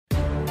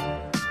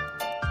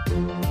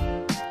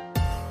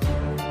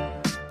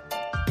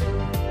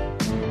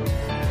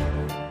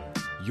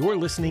You're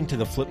listening to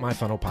the Flip My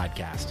Funnel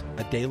podcast,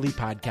 a daily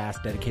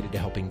podcast dedicated to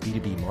helping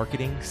B2B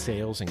marketing,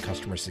 sales, and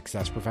customer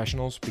success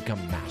professionals become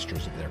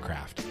masters of their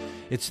craft.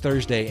 It's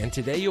Thursday, and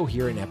today you'll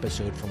hear an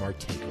episode from our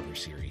Takeover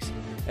series.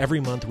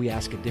 Every month, we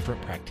ask a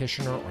different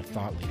practitioner or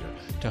thought leader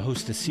to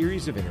host a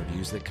series of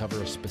interviews that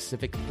cover a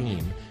specific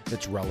theme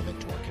that's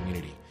relevant to our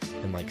community.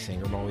 And like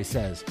Sangram always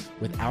says,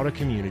 without a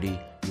community,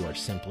 you are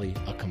simply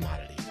a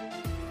commodity.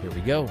 Here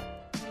we go.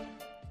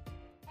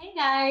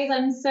 Hey guys,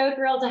 I'm so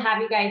thrilled to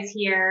have you guys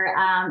here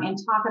and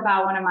talk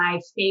about one of my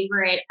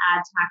favorite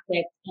ad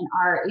tactics in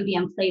our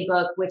ABM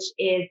playbook, which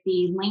is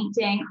the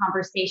LinkedIn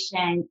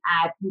conversation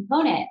ad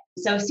component.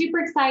 So super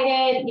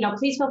excited.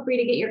 Please feel free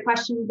to get your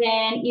questions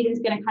in. Eden's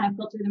going to kind of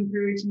filter them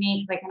through to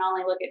me because I can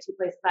only look at two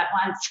places at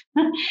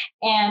once.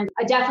 And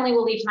I definitely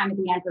will leave time at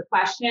the end for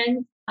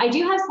questions. I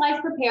do have slides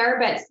prepared,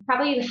 but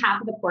probably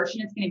half of the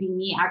portion is going to be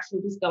me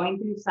actually just going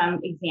through some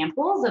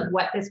examples of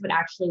what this would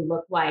actually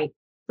look like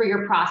for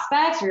your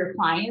prospects or your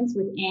clients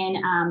within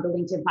the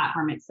LinkedIn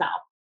platform itself.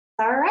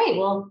 All right,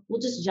 well, we'll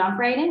just jump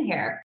right in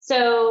here.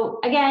 So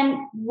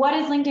again, what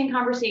is LinkedIn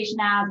conversation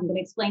ads? I'm going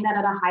to explain that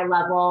at a high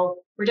level.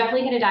 We're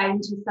definitely going to dive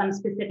into some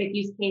specific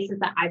use cases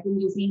that I've been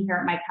using here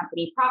at my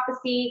company,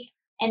 Prophecy,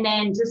 and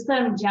then just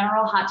some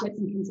general hot tips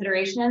and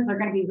considerations. They're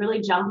going to be really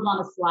jumbled on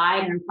the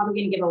slide, and I'm probably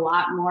going to give a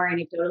lot more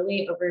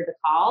anecdotally over the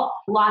call.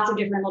 Lots of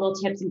different little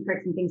tips and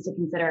tricks and things to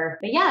consider.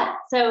 But yeah,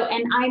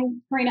 and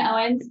I'm Karina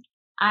Owens.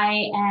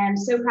 I am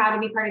so proud to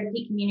be part of the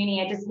Peak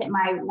community. I just hit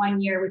my 1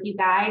 year with you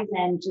guys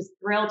and just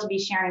thrilled to be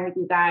sharing with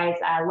you guys.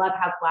 I love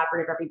how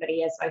collaborative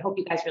everybody is. So I hope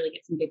you guys really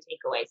get some good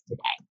takeaways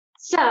today.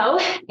 So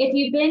if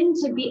you've been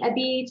to be a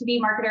B2B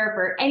marketer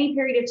for any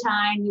period of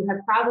time, you have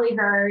probably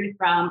heard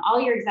from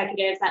all your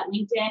executives that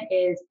LinkedIn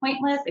is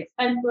pointless,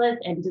 expensive,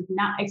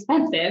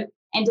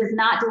 and does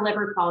not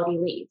deliver quality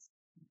leads.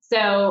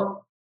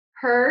 So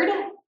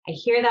I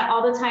hear that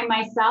all the time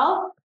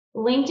myself.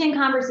 LinkedIn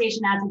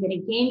conversation ads have been a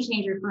game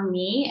changer for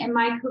me in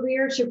my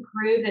career to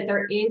prove that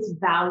there is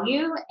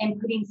value in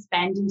putting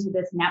spend into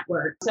this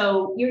network.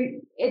 So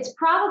it's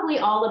probably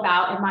all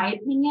about, in my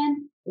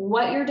opinion,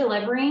 what you're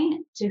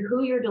delivering, to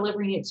who you're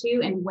delivering it to,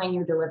 and when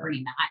you're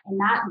delivering that. And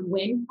that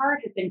when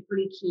part has been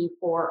pretty key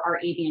for our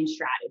ABM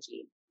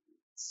strategy.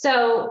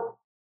 So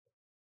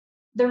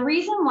the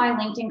reason why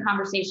LinkedIn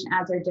conversation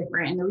ads are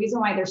different and the reason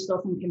why there's still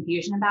some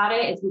confusion about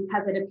it is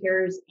because it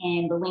appears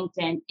in the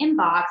LinkedIn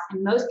inbox,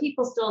 and most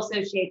people still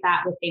associate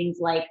that with things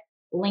like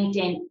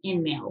LinkedIn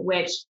InMail,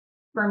 which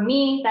for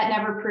me, that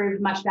never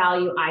proved much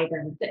value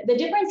either. The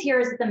difference here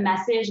is that the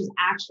message is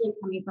actually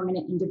coming from an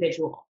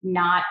individual,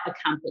 not a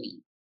company.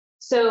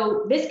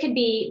 So this could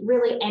be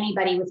really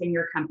anybody within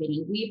your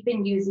company. We've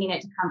been using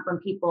it to come from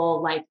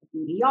people like a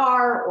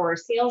BDR or a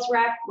sales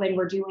rep. When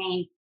we're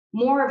doing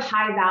more of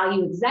high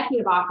value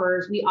executive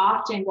offers, we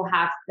often will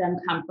have them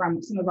come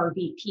from some of our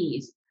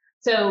VPs.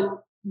 So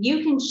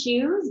you can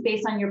choose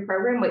based on your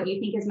program what you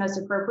think is most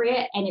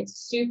appropriate, and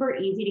it's super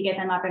easy to get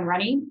them up and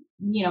running.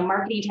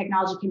 Marketing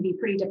technology can be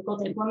pretty difficult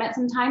to implement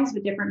sometimes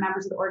with different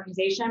members of the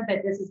organization,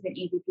 but this has been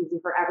easy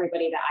peasy for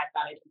everybody that I've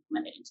got it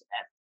implemented into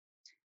this.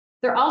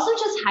 They're also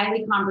just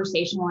highly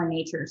conversational in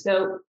nature,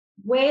 so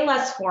way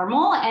less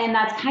formal, and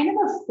that's kind of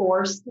a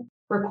forced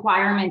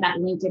requirement that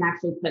LinkedIn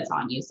actually puts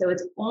on you. So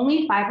it's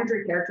only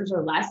 500 characters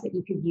or less that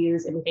you could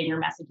use within your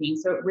messaging.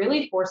 So it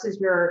really forces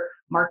your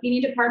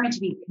marketing department to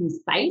be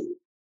concise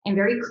and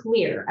very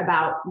clear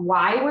about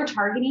why we're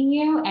targeting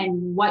you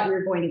and what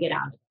you're going to get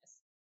out of this.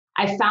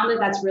 I found that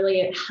that's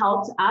really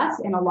helped us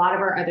in a lot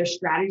of our other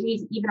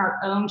strategies, even our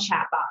own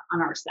chatbot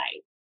on our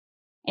site.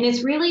 And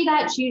it's really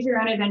that choose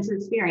your own adventure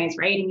experience,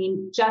 right? I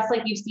mean, just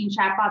like you've seen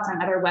chatbots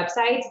on other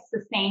websites, it's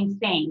the same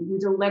thing. You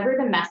deliver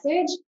the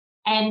message,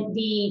 and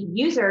the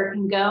user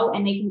can go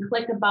and they can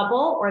click a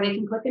bubble or they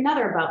can click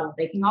another bubble.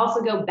 They can also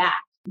go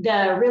back.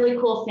 The really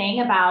cool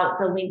thing about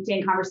the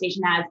LinkedIn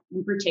conversation ads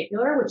in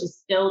particular, which is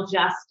still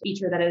just a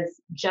feature that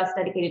is just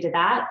dedicated to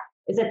that,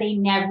 is that they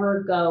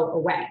never go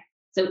away.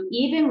 So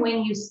even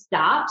when you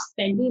stop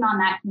spending on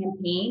that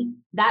campaign,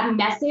 that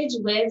message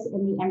lives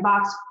in the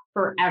inbox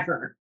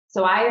forever.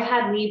 So I've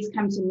had leads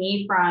come to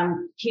me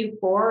from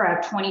Q4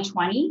 of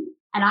 2020,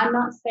 and I'm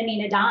not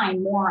spending a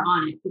dime more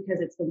on it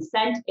because it's been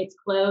sent, it's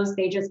closed.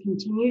 They just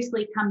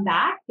continuously come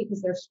back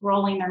because they're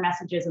scrolling their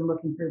messages and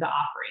looking through the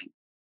offering.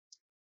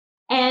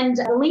 And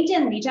the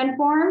LinkedIn lead gen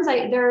forms,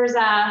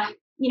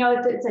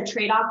 it's a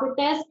trade-off with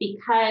this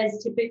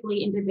because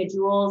typically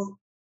individuals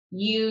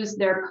use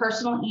their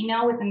personal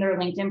email within their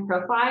LinkedIn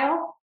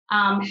profile.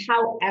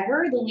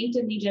 However, the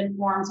LinkedIn lead gen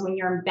forms, when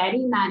you're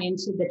embedding that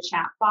into the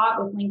chat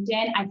bot with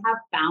LinkedIn, I have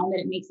found that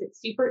it makes it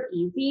super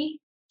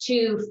easy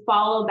to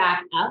follow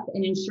back up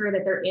and ensure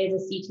that there is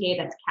a CTA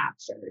that's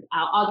captured.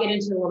 I'll get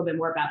into a little bit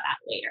more about that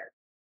later.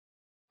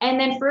 And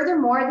then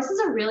furthermore, this is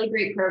a really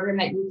great program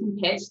that you can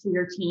pitch to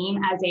your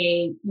team as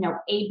a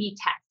A/B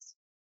test.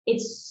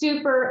 It's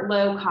super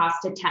low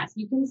cost to test.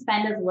 You can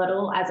spend as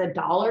little as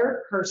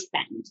 $1 per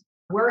send.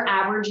 We're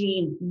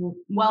averaging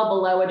well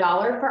below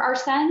 $1 for our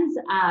sends.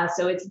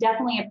 So it's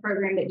definitely a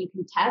program that you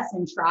can test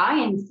and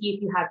try and see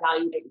if you have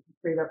value that you can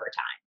prove over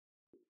time.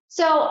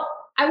 So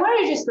I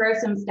wanted to just throw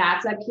some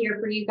stats up here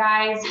for you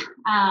guys.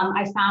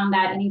 I found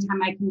that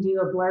anytime I can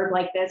do a blurb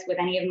like this with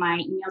any of my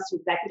emails to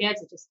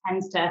executives, it just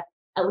tends to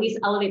at least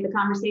elevate the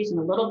conversation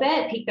a little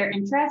bit, pique their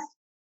interest.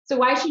 So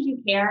why should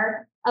you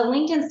care? A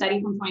LinkedIn study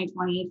from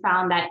 2020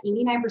 found that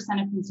 89%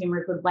 of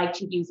consumers would like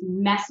to use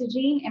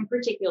messaging in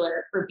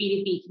particular for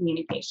B2B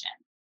communication.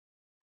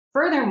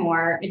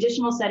 Furthermore,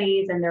 additional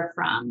studies, and they're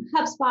from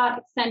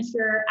HubSpot,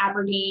 Accenture,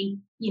 Aberdeen.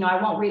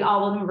 I won't read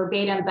all of them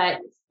verbatim,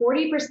 but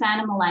 40%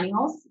 of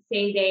millennials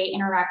say they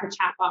interact with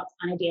chatbots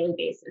on a daily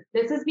basis.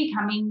 This is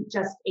becoming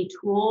just a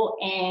tool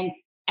in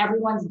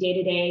everyone's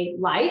day-to-day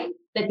life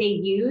that they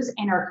use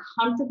and are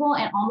comfortable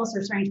and almost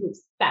are starting to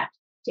expect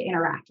to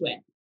interact with.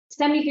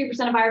 73%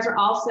 of buyers are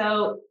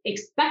also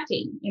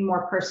expecting a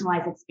more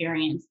personalized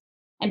experience.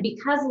 And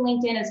because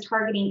LinkedIn is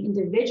targeting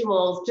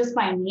individuals, just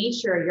by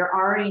nature, you're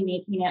already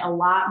making it a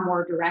lot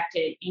more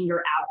directed in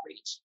your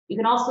outreach. You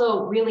can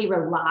also really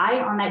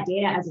rely on that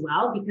data as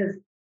well, because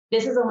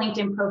this is a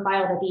LinkedIn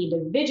profile that the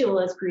individual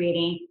is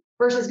creating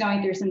versus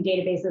going through some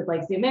databases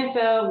like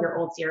ZoomInfo, your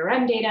old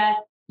CRM data.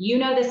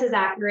 This is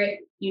accurate.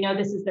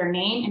 This is their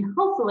name. And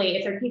hopefully,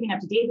 if they're keeping up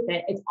to date with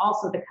it, it's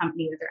also the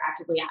company that they're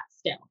actively at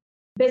still.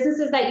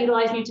 Businesses that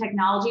utilize new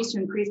technologies to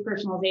increase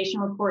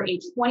personalization report a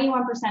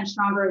 21%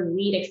 stronger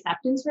lead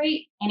acceptance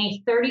rate and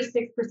a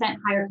 36%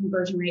 higher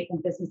conversion rate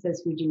than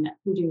businesses who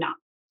do not.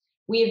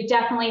 We have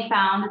definitely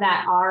found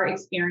that our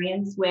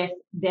experience with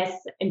this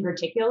in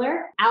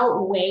particular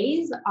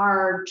outweighs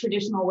our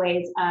traditional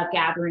ways of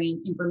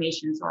gathering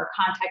information. So our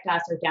contact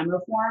us or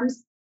demo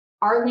forms,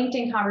 our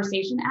LinkedIn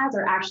conversation ads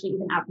are actually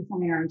even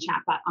outperforming our own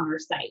chatbot on our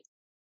site.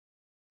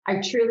 I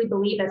truly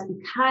believe that's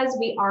because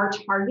we are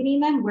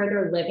targeting them where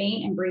they're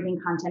living and breathing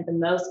content the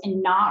most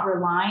and not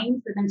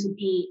relying for them to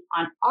be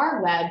on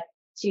our web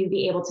to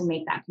be able to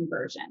make that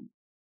conversion.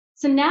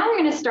 So now we're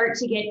going to start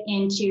to get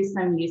into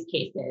some use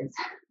cases.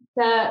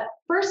 The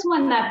first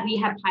one that we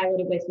have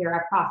piloted with here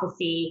at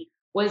Prophecy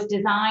was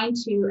designed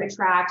to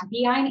attract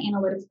BI and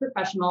analytics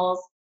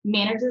professionals,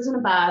 managers and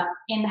above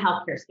in the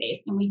healthcare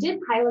space. And we did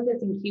pilot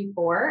this in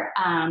Q4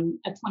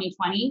 of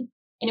 2020.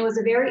 And it was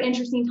a very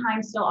interesting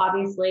time still.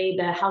 Obviously,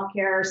 the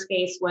healthcare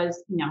space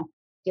was,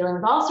 dealing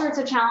with all sorts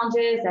of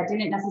challenges that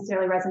didn't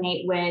necessarily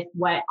resonate with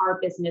what our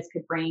business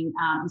could bring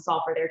and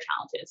solve for their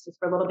challenges. Just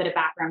for a little bit of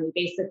background, we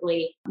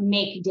basically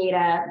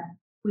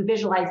we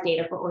visualize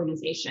data for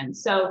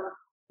organizations. So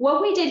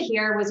what we did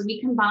here was we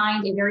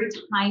combined a very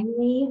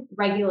timely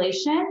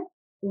regulation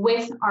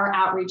with our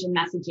outreach and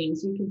messaging.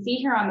 So you can see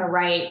here on the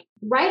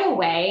right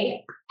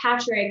away,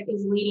 Patrick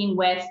is leading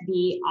with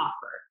the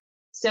offer.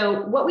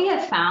 So what we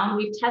have found,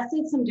 we've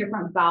tested some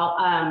different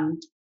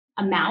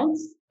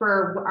amounts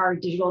for our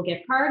digital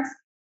gift cards.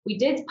 We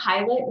did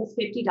pilot with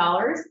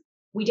 $50.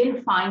 We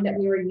didn't find that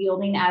we were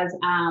yielding as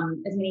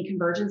many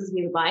conversions as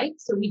we would like.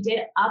 So we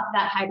did up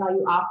that high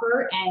value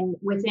offer. And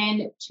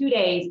within 2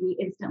 days, we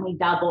instantly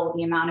doubled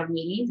the amount of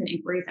meetings and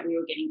inquiries that we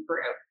were getting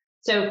through.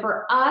 So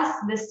for us,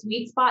 the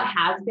sweet spot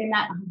has been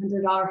that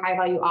 $100 high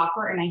value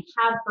offer. And I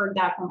have heard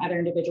that from other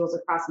individuals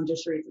across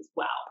industries as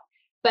well.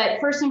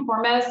 But first and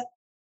foremost,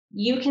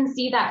 you can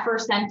see that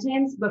first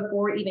sentence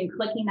before even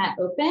clicking that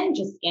open,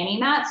 just scanning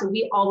that. So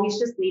we always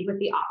just lead with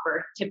the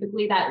offer.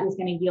 Typically that is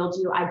going to yield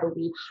you, I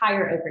believe,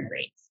 higher open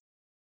rates.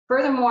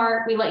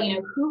 Furthermore, we let you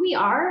know who we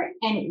are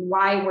and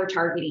why we're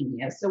targeting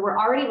you. So we're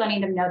already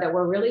letting them know that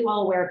we're really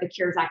well aware of the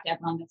Cures Act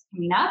deadline that's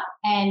coming up,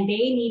 and they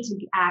need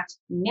to act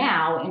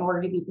now in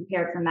order to be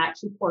prepared from that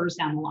 2 quarters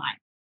down the line.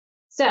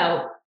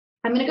 So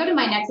I'm going to go to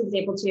my next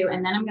example too,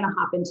 and then I'm going to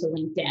hop into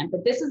LinkedIn.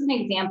 But this is an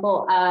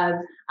example of,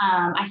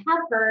 I have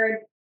heard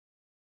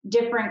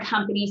different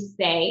companies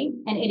say,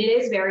 and it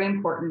is very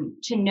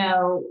important to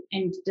know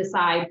and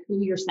decide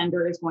who your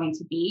sender is going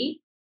to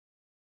be.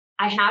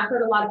 I have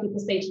heard a lot of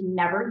people say to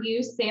never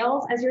use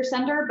sales as your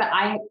sender, but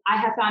I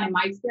have found in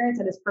my experience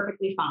that is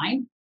perfectly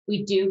fine.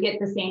 We do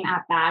get the same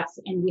at bats,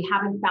 and we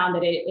haven't found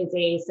that it is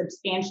a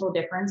substantial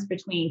difference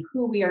between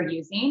who we are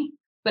using.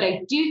 But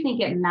I do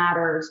think it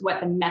matters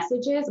what the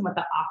message is and what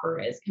the offer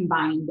is,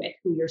 combining with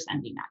who you're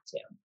sending that to.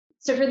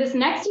 So for this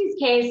next use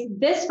case,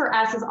 this for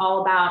us is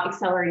all about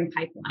accelerating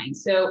pipeline.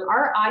 So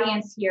our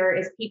audience here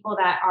is people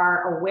that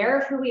are aware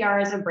of who we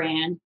are as a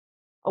brand,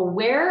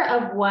 aware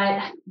of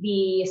what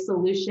the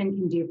solution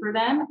can do for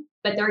them,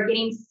 but they're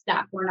getting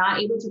stuck. We're not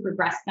able to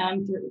progress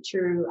them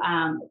through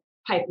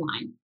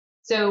pipeline.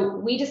 So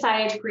we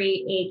decided to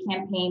create a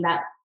campaign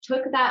that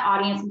took that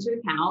audience into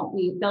account.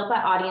 We built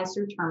that audience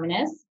through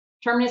Terminus.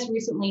 Terminus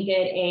recently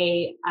did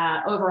a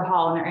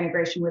overhaul in their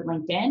integration with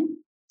LinkedIn.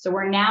 So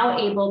we're now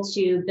able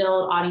to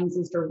build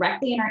audiences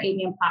directly in our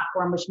ABM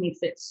platform, which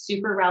makes it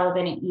super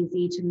relevant and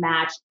easy to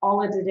match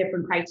all of the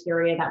different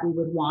criteria that we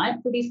would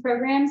want for these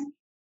programs.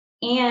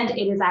 And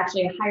it is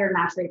actually a higher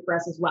match rate for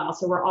us as well.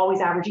 So we're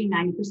always averaging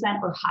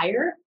 90% or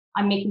higher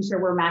on making sure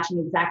we're matching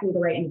exactly the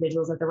right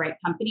individuals at the right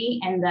company.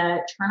 And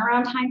the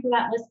turnaround time for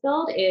that list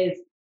build is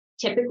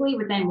typically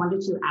within 1 to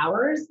 2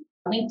 hours.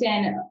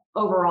 LinkedIn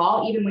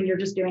overall, even when you're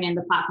just doing it in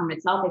the platform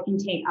itself, it can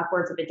take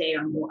upwards of a day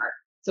or more.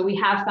 So we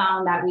have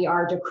found that we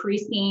are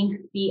decreasing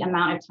the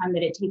amount of time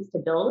that it takes to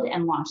build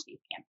and launch these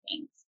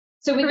campaigns.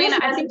 So with Karina, this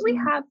I think we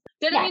have,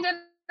 didn't yeah. mean to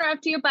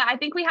interrupt you, but I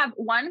think we have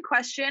one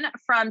question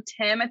from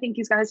Tim. I think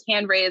he's got his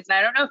hand raised. And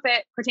I don't know if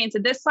it pertains to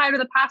this slide or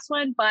the past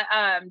one, but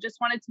just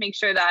wanted to make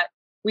sure that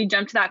we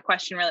jump to that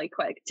question really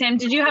quick. Tim,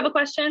 did you have a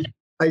question?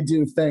 I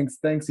do. Thanks,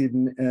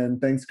 Eden. And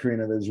thanks,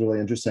 Karina. That is really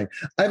interesting.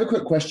 I have a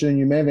quick question.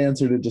 You may have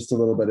answered it just a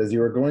little bit. As you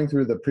were going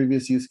through the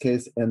previous use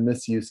case and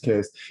this use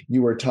case,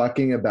 you were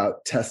talking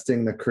about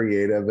testing the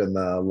creative and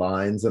the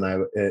lines and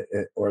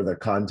or the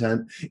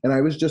content. And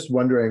I was just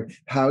wondering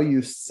how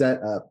you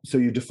set up. So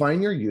you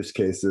define your use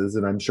cases,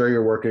 and I'm sure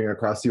you're working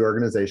across the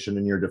organization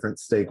and your different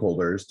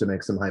stakeholders to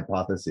make some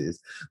hypotheses.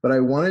 But I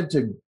wanted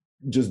to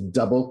just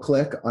double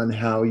click on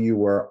how you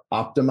were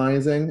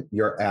optimizing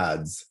your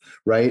ads,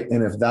 right?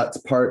 And if that's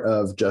part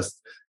of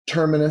just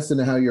Terminus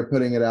and how you're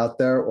putting it out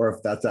there, or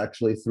if that's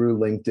actually through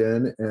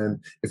LinkedIn. And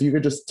if you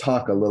could just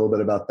talk a little bit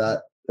about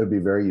that, it would be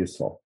very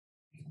useful.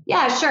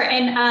 Yeah, sure.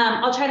 And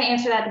I'll try to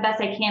answer that the best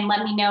I can.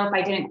 Let me know if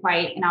I didn't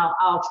quite, and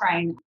I'll try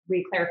and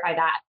re-clarify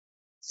that.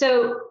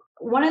 So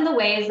one of the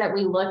ways that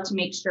we look to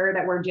make sure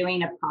that we're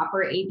doing a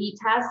proper A/B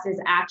test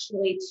is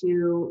actually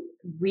to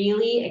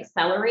really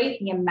accelerate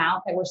the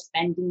amount that we're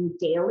spending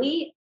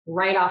daily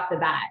right off the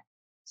bat.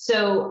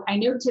 So I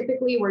know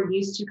typically we're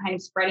used to kind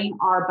of spreading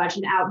our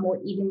budget out more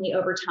evenly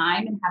over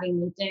time and having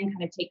LinkedIn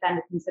kind of take that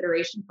into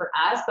consideration for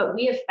us. But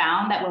we have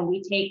found that when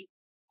we take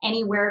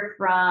anywhere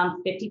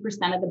from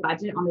 50% of the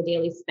budget on the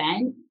daily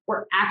spend,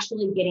 we're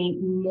actually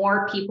getting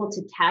more people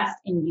to test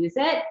and use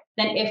it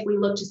than if we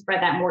look to spread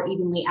that more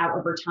evenly out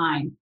over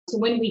time. So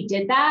when we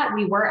did that,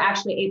 we were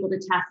actually able to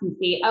test and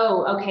see,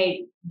 oh,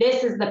 okay,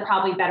 this is the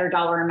probably better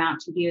dollar amount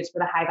to use for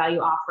the high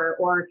value offer,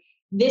 or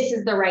this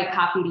is the right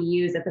copy to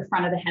use at the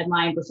front of the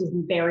headline versus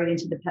buried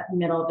into the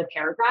middle of the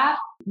paragraph.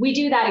 We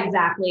do that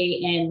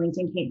exactly in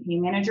LinkedIn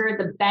Campaign Manager.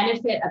 The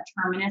benefit of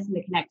Terminus and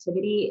the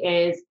connectivity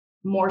is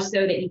more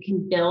so that you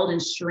can build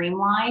and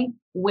streamline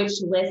which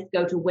lists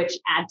go to which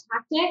ad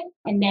tactic.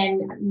 And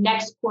then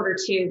next quarter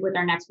two, with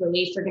our next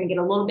release, you're going to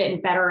get a little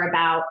bit better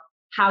about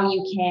how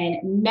you can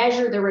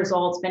measure the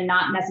results, but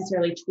not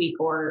necessarily tweak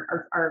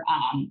or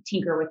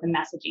tinker with the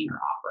messaging or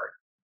offer.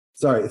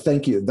 Sorry,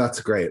 thank you. That's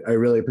great. I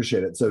really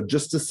appreciate it. So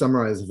just to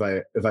summarize,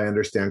 if I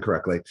understand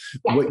correctly,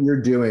 what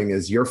you're doing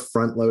is you're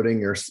front loading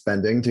your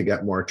spending to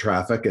get more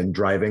traffic and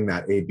driving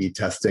that A/B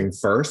testing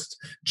first,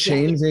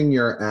 changing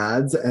your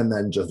ads, and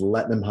then just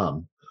letting them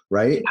hum,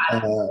 right?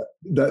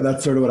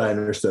 That's sort of what I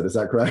understood. Is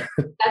that correct?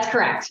 That's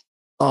correct.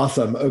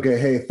 Awesome. Okay.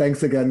 Hey,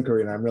 thanks again,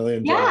 Karina. I'm really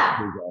enjoying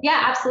it.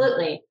 Yeah,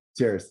 absolutely.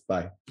 Cheers.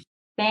 Bye.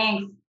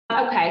 Thanks.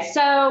 Okay,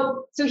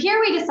 so here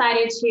we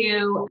decided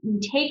to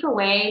take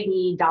away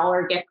the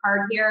dollar gift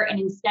card here and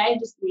instead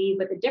just leave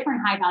with a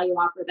different high value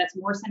offer that's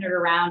more centered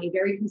around a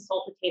very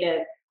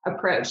consultative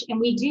approach. And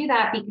we do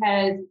that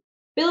because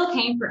Bill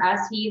came for us.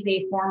 He's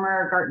a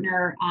former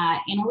Gartner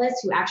analyst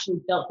who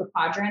actually built the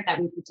quadrant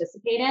that we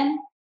participate in.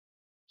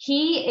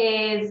 He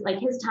is like,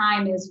 his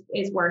time is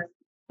worth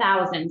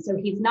thousands. So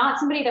he's not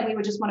somebody that we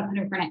would just want to put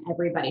in front of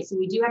everybody. So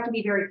we do have to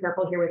be very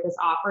careful here with this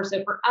offer.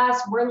 So for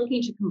us, we're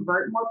looking to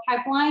convert more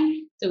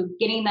pipeline. So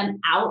getting them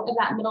out of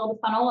that middle of the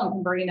funnel and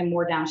converting them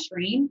more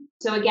downstream.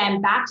 So again,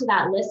 back to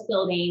that list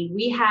building,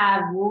 we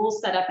have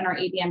rules set up in our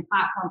ABM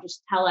platform to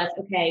tell us,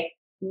 okay,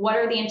 what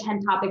are the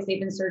intent topics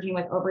they've been searching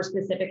with over a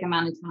specific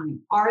amount of time?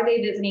 Are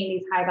they visiting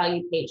these high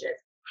value pages?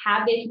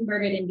 Have they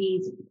converted in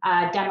these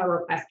demo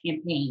request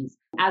campaigns,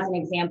 as an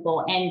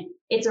example? And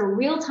it's a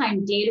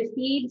real-time data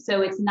feed,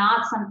 so it's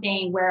not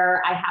something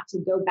where I have to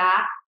go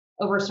back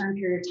over a certain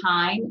period of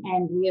time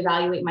and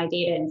reevaluate my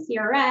data in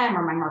CRM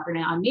or my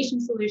marketing automation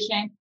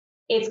solution.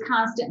 It's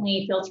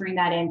constantly filtering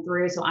that in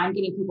through, so I'm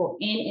getting people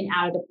in and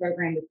out of the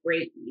program with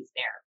great ease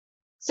there.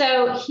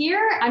 So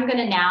here, I'm going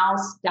to now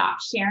stop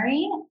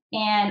sharing,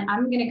 and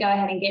I'm going to go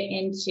ahead and get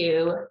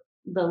into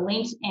the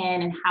LinkedIn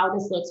and how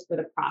this looks for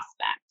the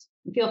prospect.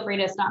 Feel free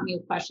to stop me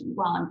with questions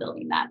while I'm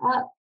building that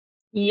up.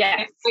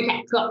 Yes.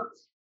 Okay, cool.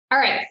 All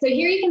right, so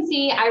here you can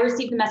see I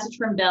received the message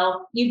from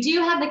Bill. You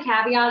do have the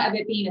caveat of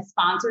it being a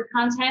sponsored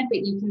content,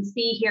 but you can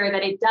see here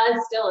that it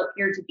does still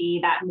appear to be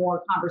that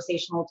more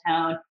conversational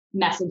tone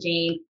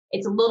messaging.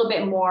 It's a little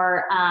bit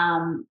more,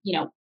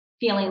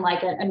 feeling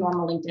like a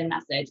normal LinkedIn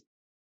message.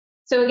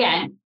 So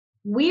again,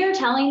 we are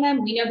telling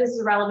them, we know this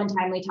is a relevant,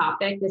 timely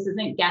topic. This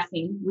isn't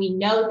guessing. We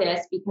know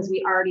this because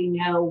we already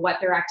know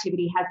what their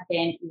activity has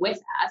been with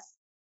us.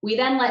 We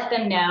then let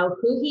them know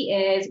who he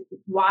is,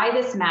 why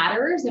this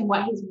matters, and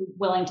what he's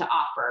willing to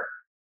offer.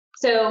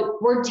 So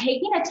we're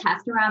taking a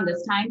test around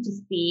this time to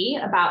see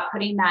about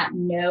putting that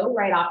no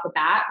right off the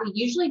bat. We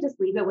usually just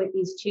leave it with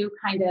these two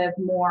kind of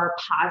more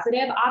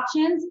positive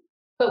options.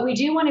 But we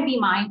do want to be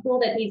mindful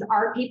that these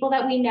are people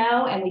that we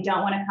know and we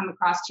don't want to come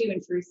across too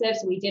intrusive.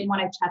 So we did want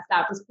to test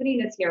out just putting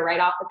this here right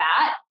off the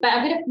bat. But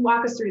I'm going to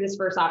walk us through this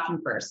first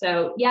option first.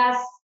 So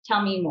yes,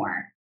 tell me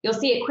more. You'll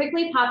see it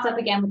quickly pops up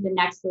again with the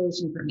next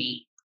solution for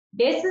me.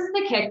 This is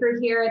the kicker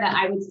here that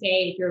I would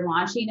say if you're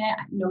launching it,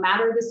 no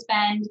matter the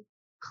spend,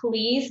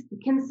 please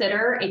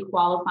consider a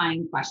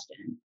qualifying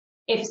question.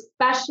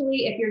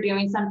 especially if you're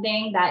doing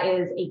something that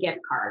is a gift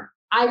card.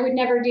 I would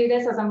never do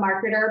this as a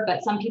marketer,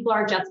 but some people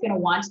are just going to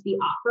want the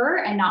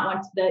offer and not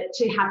want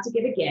to have to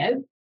give a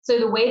give. So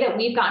the way that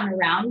we've gotten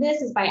around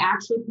this is by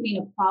actually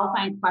putting a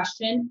qualifying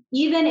question,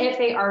 even if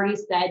they already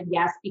said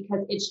yes,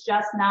 because it's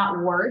just not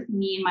worth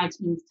me and my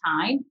team's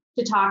time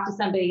to talk to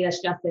somebody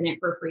that's just in it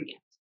for a free gift.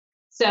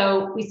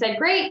 So we said,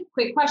 great,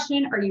 quick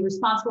question. Are you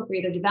responsible for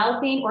either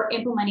developing or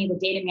implementing the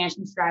data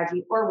management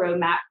strategy or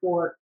roadmap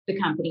for the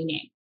company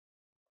name?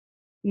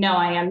 No,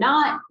 I am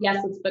not.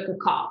 Yes, let's book a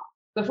call.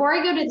 Before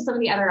I go to some of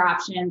the other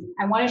options,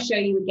 I want to show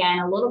you again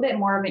a little bit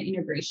more of an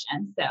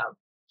integration. So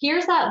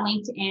here's that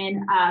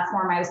LinkedIn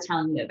form I was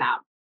telling you about.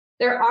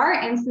 There are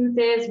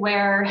instances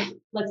where,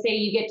 let's say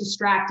you get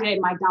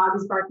distracted, my dog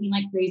is barking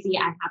like crazy,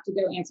 I have to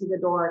go answer the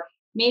door.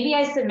 Maybe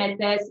I submit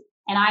this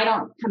and I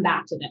don't come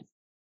back to this.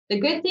 The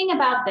good thing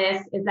about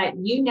this is that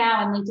you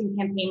now in LinkedIn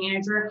Campaign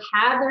Manager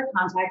have their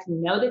contacts, you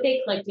know that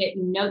they clicked it,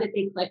 you know that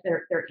they clicked,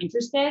 they're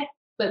interested,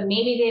 but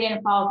maybe they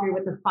didn't follow through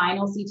with the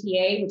final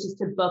CTA, which is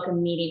to book a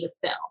meeting with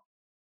Phil.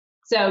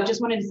 So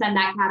just wanted to send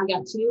that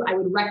caveat too. I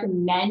would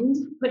recommend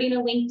putting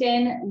a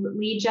LinkedIn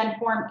lead gen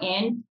form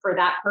in for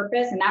that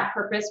purpose and that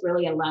purpose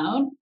really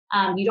alone.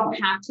 You don't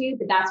have to,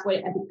 but that's what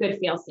a good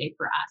fail safe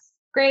for us.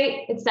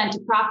 Great, it's sent to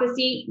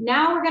Prophecy.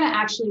 Now we're gonna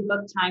actually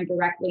book time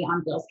directly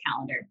on Bill's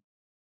calendar.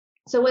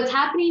 So what's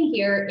happening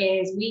here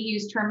is we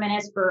use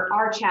Terminus for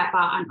our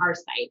chatbot on our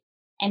site.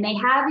 And they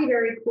have a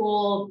very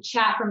cool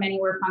chat from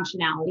anywhere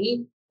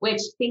functionality,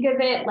 which think of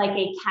it like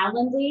a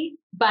Calendly,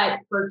 but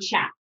for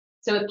chat.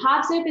 So it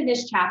pops up in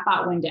this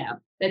chatbot window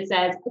that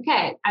says,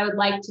 okay, I would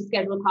like to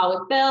schedule a call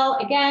with Bill.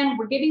 Again,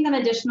 we're giving them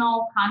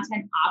additional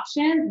content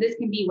options. This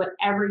can be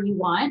whatever you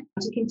want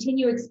to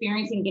continue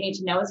experiencing and getting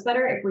to know us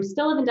better if we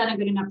still haven't done a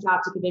good enough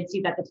job to convince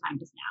you that the time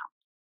is now.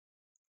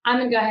 I'm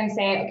gonna go ahead and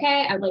say,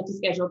 okay, I'd like to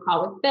schedule a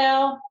call with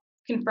Bill,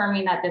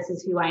 confirming that this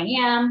is who I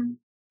am.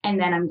 And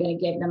then I'm gonna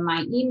give them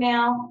my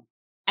email.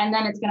 And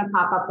then it's gonna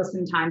pop up with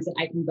some times that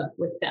I can book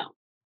with Bill.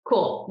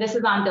 Cool, this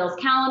is on Bill's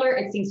calendar.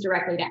 It syncs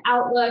directly to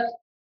Outlook.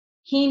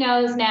 He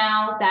knows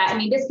now that,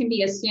 this can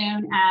be as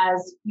soon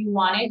as you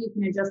want it. You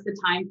can adjust the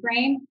time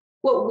frame.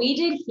 What we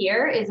did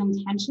here is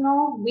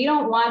intentional. We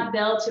don't want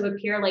Bill to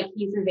appear like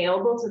he's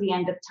available to the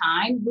end of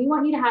time. We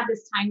want you to have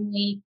this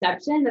timely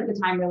perception that the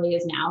time really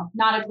is now.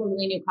 Not a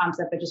totally new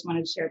concept, but just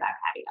wanted to share that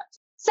caveat.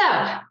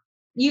 So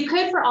you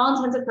could, for all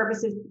intents and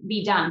purposes,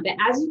 be done. But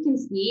as you can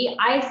see,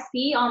 I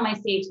see all my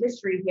saved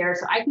history here,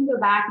 so I can go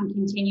back and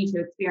continue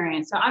to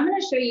experience. So I'm going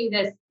to show you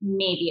this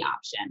maybe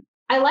option.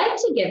 I like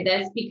to give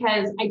this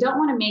because I don't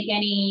want to make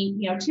any,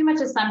 too much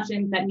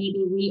assumptions that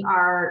maybe we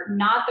are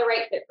not the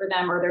right fit for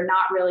them or they're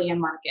not really in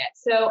market.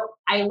 So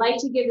I like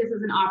to give this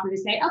as an offer to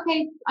say,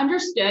 okay,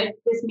 understood.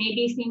 This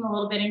may seem a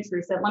little bit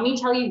intrusive. Let me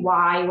tell you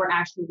why we're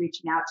actually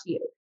reaching out to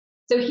you.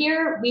 So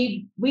here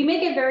we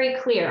make it very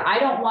clear. I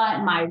don't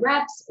want my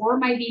reps or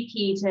my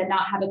VP to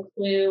not have a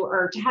clue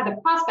or to have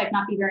the prospect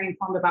not be very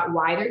informed about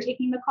why they're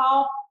taking the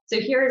call. So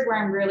here is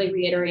where I'm really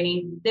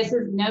reiterating, this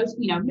is no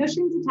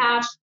strings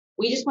attached.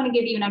 We just want to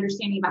give you an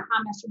understanding about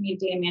how Master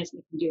Media Data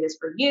Management can do this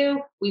for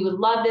you. We would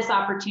love this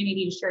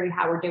opportunity to show you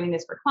how we're doing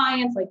this for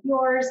clients like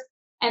yours.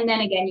 And then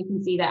again, you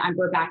can see that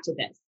we're back to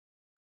this.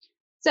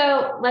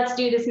 So let's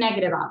do this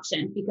negative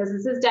option because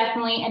this is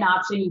definitely an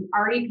option. You've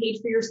already paid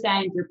for your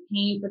send, you're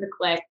paying for the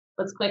click.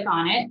 Let's click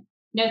on it.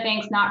 No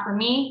thanks, not for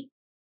me.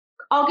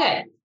 All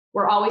good.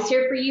 We're always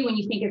here for you when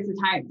you think it's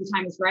the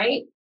time is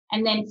right.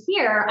 And then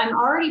here, I'm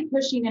already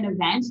pushing an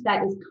event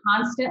that is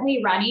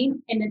constantly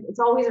running, and it's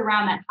always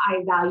around that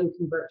high value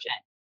conversion.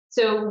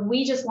 So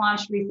we just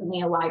launched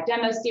recently a live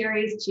demo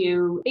series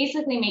to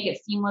basically make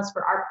it seamless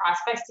for our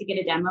prospects to get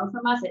a demo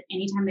from us at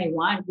any time they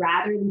want,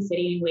 rather than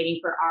sitting and waiting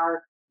for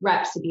our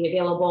reps to be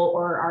available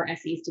or our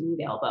SEs to be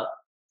available.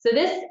 So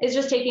this is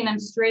just taking them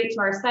straight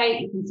to our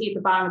site. You can see at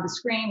the bottom of the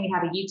screen, we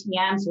have a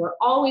UTM. So we're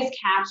always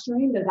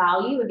capturing the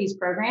value of these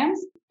programs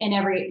in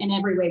every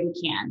way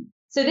we can.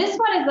 So this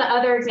one is the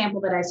other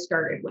example that I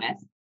started with.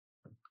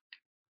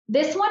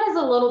 This one is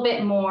a little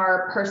bit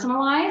more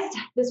personalized.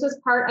 This was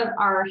part of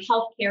our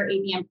healthcare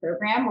ABM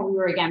program where we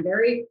were, again,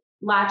 very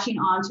latching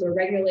on to a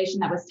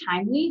regulation that was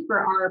timely for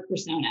our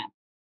persona.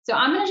 So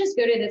I'm going to just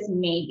go to this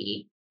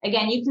maybe.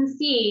 Again, you can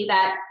see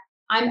that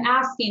I'm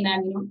asking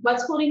them,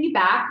 what's holding you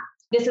back?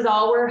 This is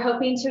all we're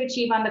hoping to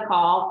achieve on the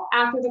call.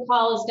 After the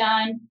call is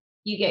done,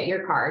 you get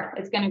your card.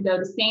 It's going to go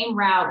the same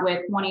route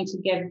with wanting to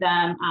give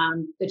them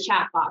the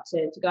chat bot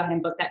to go ahead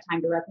and book that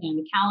time directly on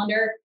the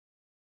calendar.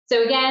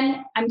 So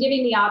again, I'm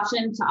giving the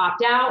option to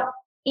opt out,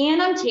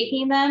 and I'm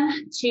taking them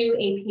to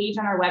a page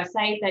on our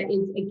website that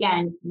is,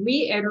 again,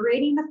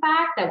 reiterating the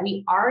fact that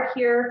we are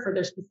here for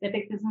their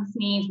specific business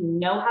needs. We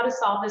know how to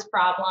solve this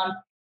problem.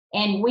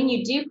 And when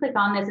you do click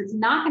on this, it's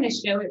not going to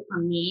show it for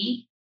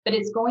me, but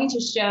it's going to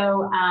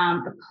show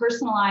a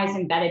personalized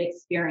embedded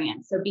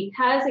experience. So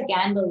because,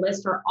 again, the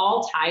lists are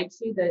all tied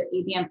to the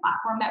ABM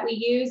platform that we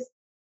use,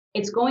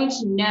 it's going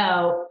to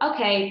know,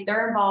 okay,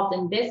 they're involved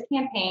in this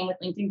campaign with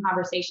LinkedIn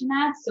conversation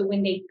ads. So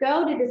when they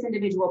go to this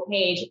individual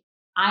page,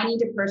 I need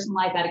to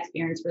personalize that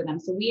experience for them.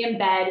 So we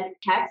embed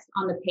text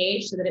on the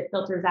page so that it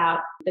filters out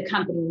the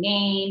company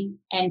name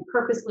and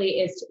purposely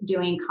is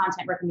doing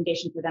content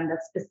recommendation for them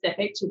that's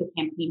specific to the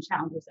campaign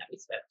challenges that we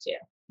spoke to.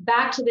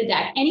 Back to the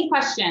deck. Any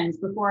questions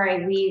before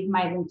I leave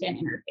my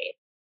LinkedIn interface?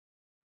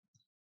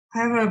 I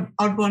have an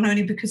odd one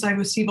only because I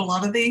receive a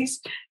lot of these.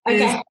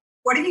 Okay.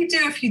 What do you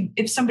do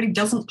if somebody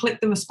doesn't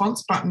click the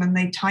response button and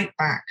they type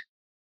back?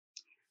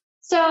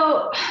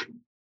 So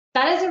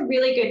that is a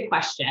really good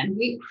question.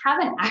 We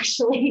haven't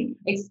actually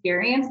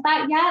experienced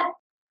that yet.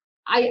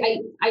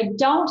 I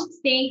don't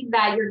think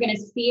that you're going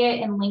to see it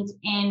in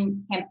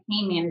LinkedIn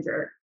Campaign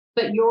Manager,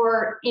 but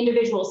your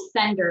individual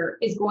sender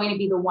is going to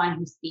be the one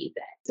who sees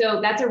it. So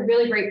that's a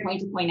really great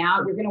point to point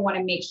out. You're going to want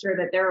to make sure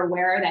that they're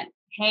aware that,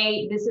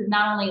 hey, this is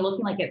not only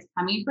looking like it's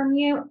coming from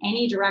you,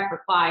 any direct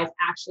reply is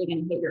actually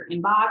going to hit your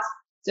inbox.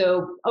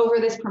 So over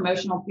this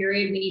promotional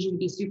period, we need you to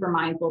be super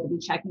mindful to be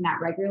checking that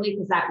regularly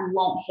because that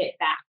won't hit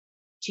back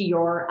to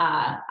your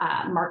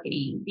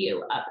marketing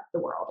view of the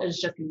world. It's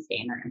just going to stay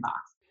in their inbox.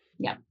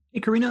 Yeah. Hey,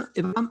 Karina,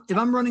 if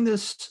I'm running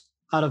this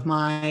out of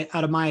my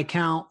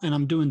account and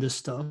I'm doing this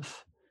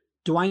stuff,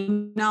 do I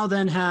now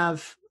then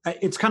have?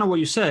 It's kind of what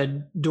you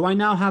said. Do I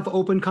now have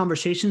open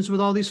conversations with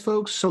all these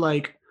folks? So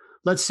like,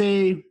 let's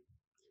say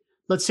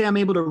I'm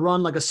able to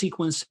run like a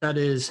sequence that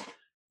is,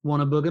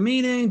 want to book a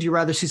meeting? Do you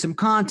rather see some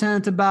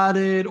content about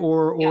it,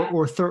 or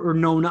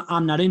no,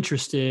 I'm not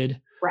interested?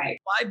 Right.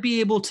 I'd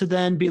be able to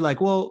then be like,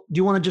 well, do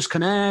you want to just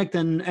connect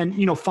and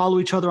follow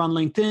each other on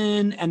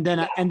LinkedIn? And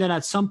then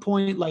at some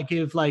point, like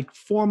if like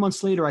 4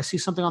 months later, I see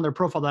something on their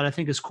profile that I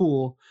think is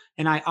cool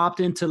and I opt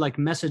in to like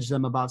message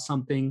them about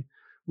something,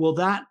 will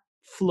that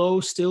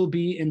flow still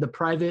be in the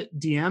private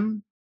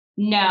DM?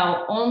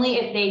 No, only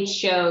if they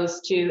chose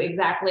to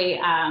exactly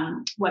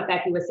what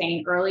Becky was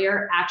saying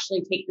earlier,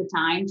 actually take the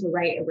time to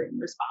write a written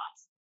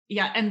response.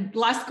 Yeah. And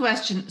last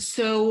question.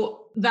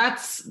 So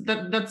that's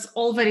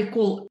all very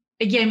cool.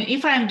 Again,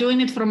 if I'm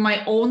doing it from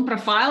my own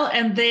profile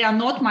and they are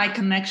not my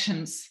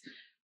connections,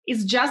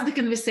 it's just the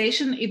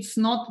conversation. It's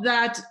not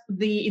that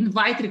the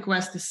invite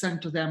request is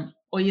sent to them,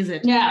 or is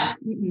it? No.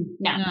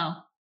 No.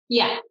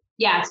 Yeah.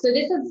 So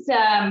this is,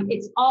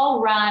 it's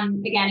all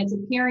run, again, it's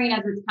appearing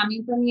as it's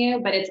coming from you,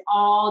 but it's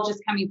all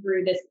just coming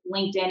through this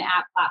LinkedIn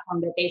app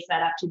platform that they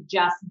set up to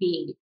just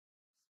be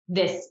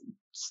this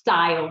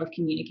style of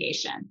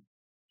communication.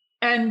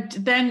 And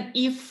then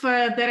if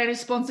there are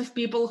responsive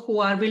people who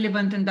are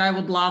relevant and I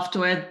would love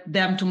to add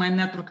them to my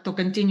network to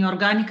continue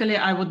organically,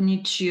 I would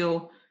need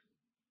to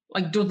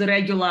like do the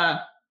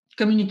regular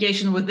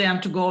communication with them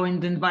to go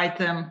and invite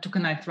them to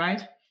connect,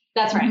 right?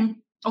 That's right.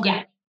 Mm-hmm.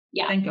 Okay.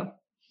 Yeah. Thank you.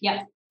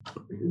 Yeah.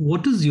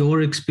 What is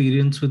your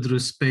experience with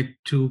respect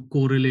to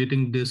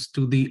correlating this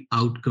to the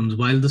outcomes?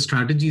 While the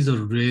strategies are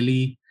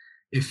really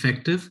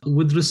effective,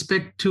 with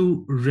respect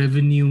to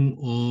revenue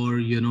or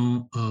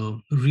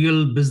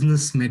real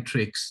business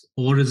metrics,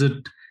 or is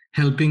it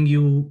helping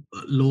you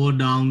lower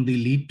down the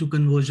lead to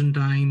conversion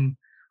time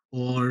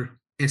or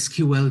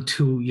SQL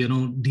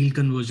to deal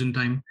conversion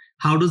time?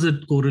 How does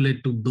it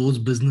correlate to those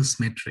business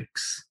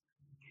metrics?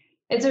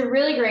 It's a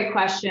really great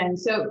question.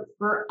 So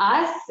for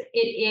us, it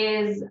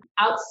is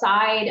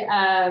outside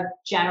of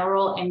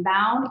general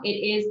inbound. It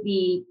is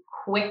the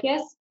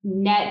quickest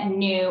net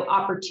new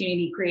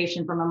opportunity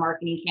creation from a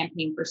marketing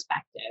campaign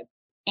perspective.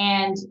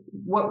 And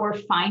what we're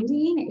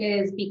finding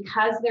is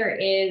because there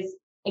is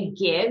a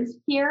give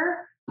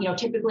here,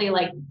 typically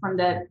like from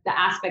the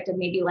aspect of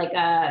maybe like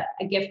a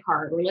gift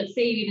card, or let's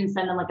say you even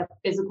send them like a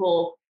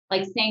physical,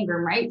 like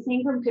Sangram, right?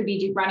 Sangram could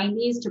be running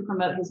these to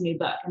promote his new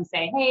book and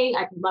say, hey,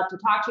 I'd love to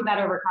talk to you about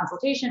it over a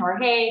consultation, or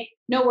hey,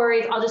 no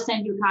worries, I'll just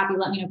send you a copy.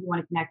 Let me know if you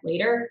want to connect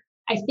later.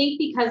 I think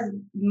because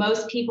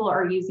most people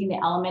are using the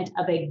element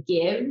of a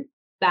give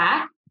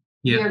back,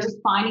 we're just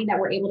finding that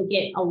we're able to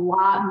get a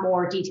lot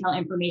more detailed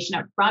information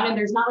up front. And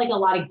there's not like a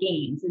lot of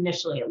gains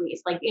initially, at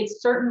least. Like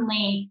it's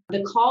certainly,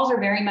 the calls are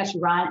very much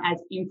run as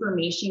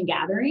information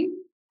gathering.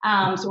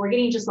 So we're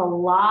getting just a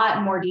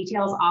lot more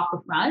details off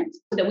the front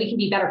so that we can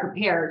be better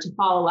prepared to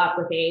follow up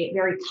with a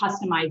very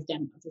customized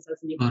demo, just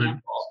as an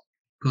example.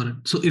 Got it.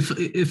 So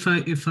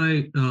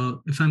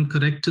if I'm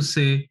correct to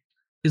say,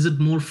 is it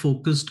more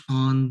focused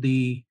on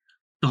the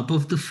top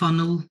of the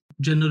funnel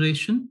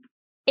generation?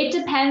 It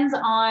depends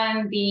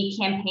on the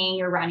campaign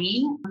you're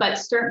running, but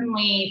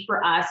certainly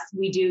for us,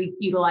 we do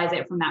utilize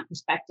it from that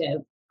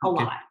perspective a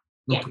lot.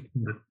 Yeah. Okay.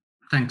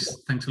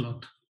 Thanks a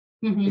lot.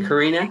 Mm-hmm. Hey,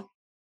 Karina?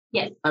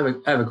 Yes. I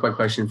have a quick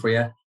question for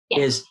you. Yes.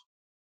 Is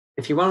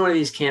if you run one of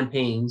these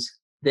campaigns,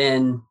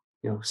 then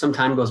some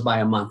time goes by,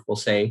 a month, we'll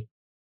say,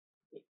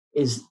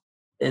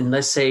 and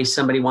let's say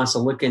somebody wants to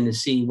look in to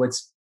see what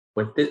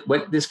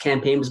this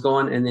campaign is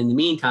going, and in the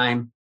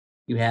meantime,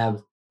 you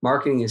have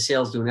marketing and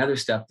sales doing other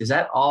stuff. Does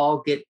that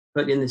all get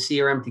put in the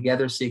CRM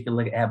together so you can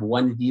have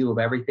one view of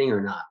everything, or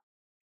not?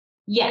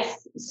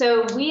 Yes.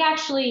 So we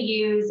actually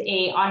use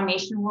a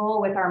automation rule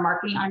with our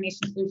marketing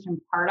automation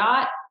solution,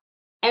 Pardot.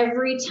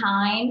 Every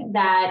time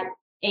that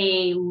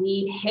a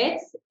lead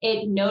hits,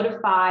 it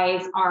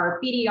notifies our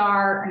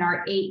BDR and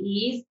our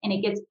AEs, and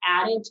it gets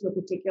added to a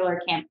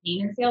particular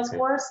campaign in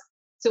Salesforce.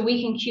 So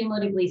we can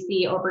cumulatively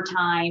see over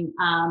time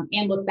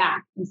and look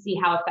back and see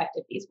how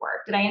effective these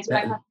were. Did I answer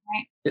that question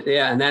right?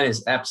 Yeah, and that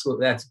is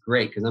absolutely, that's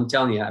great. Because I'm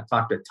telling you, I've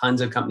talked to tons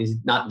of companies,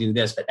 not do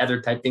this, but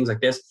other type things like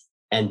this.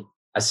 And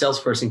a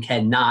salesperson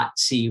cannot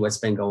see what's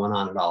been going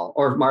on at all,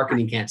 or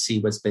marketing can't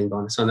see what's been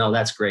going on. So no,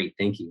 that's great.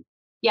 Thank you.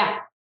 Yeah,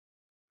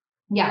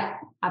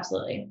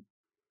 absolutely.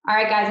 All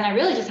right, guys. And I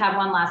really just have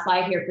one last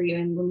slide here for you,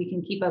 and then we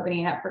can keep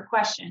opening it up for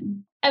questions.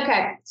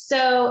 Okay.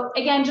 So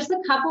again, just a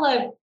couple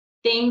of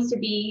things to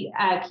be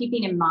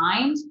keeping in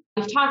mind.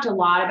 We've talked a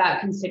lot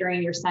about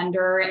considering your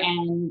sender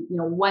and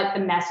what the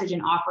message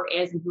and offer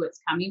is and who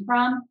it's coming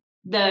from.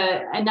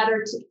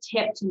 Another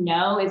tip to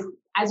know is,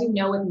 as you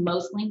know, with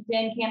most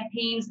LinkedIn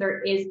campaigns,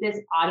 there is this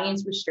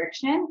audience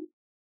restriction.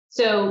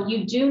 So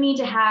you do need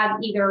to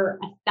have either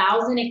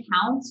 1,000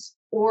 accounts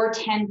or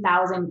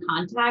 10,000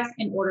 contacts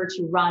in order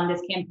to run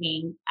this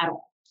campaign at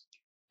all.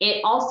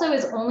 It also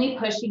is only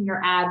pushing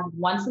your ad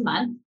once a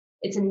month.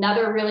 It's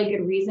another really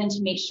good reason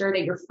to make sure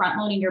that you're front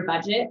loading your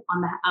budget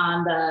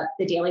on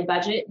the daily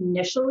budget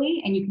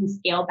initially, and you can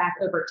scale back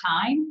over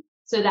time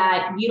so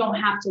that you don't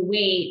have to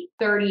wait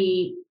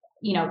 30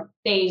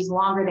 days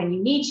longer than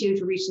you need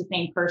to reach the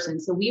same person.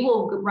 So we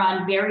will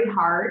run very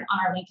hard on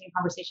our LinkedIn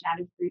conversation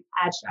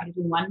ad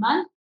strategy 1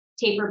 month,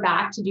 taper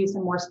back to do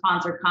some more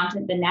sponsored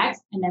content the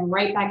next, and then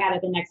right back at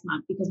it the next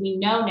month, because we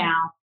know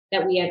now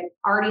that we have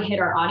already hit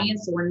our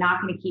audience. So we're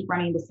not going to keep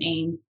running the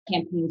same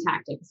campaign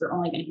tactics. They're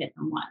only going to hit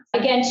them once.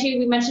 Again, too,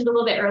 we mentioned a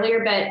little bit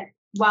earlier, but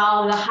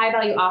while the high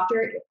value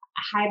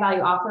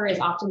offer is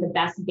often the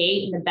best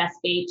bait and the best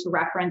bait to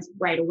reference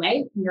right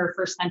away in your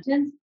first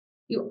sentence,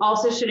 you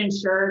also should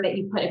ensure that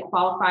you put a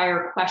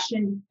qualifier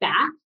question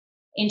back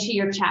into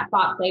your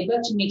chatbot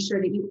playbook to make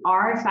sure that you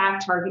are in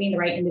fact targeting the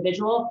right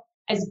individual.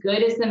 As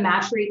good as the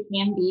match rate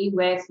can be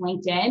with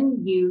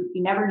LinkedIn, you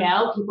never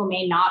know. People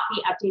may not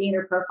be updating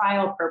their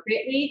profile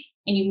appropriately,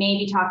 and you may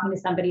be talking to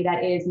somebody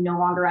that is no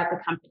longer at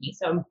the company.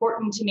 So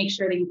important to make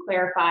sure that you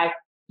clarify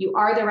you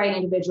are the right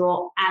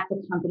individual at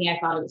the company I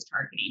thought it was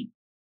targeting.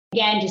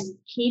 Again, just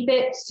keep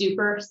it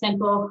super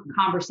simple,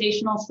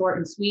 conversational, short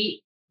and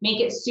sweet. Make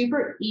it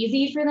super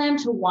easy for them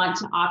to want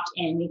to opt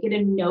in. Make it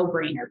a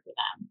no-brainer for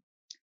them.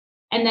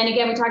 And then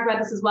again, we talked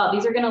about this as well.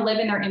 These are going to live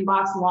in their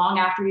inbox long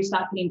after you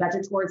stop putting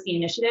budget towards the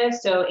initiative.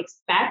 So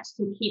expect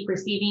to keep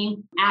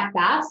receiving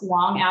at-bats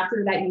long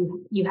after that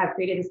you have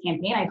created this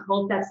campaign. I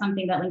hope that's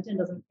something that LinkedIn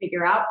doesn't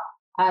figure out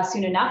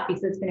soon enough,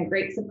 because it's been a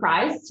great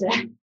surprise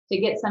to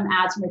get some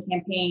ads from a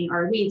campaign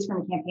or leads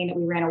from a campaign that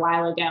we ran a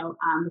while ago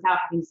without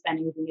having to spend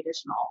anything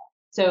additional.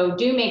 So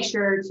do make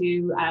sure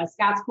to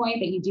Scott's point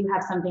that you do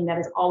have something that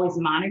is always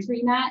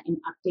monitoring that and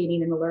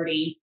updating and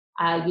alerting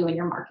you and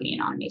your marketing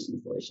and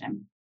automation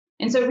solution.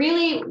 And so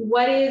really,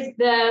 what is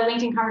the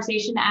LinkedIn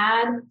conversation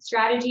ad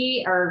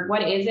strategy, or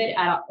what is it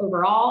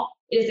overall?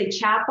 It is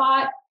a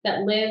chatbot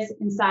that lives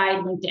inside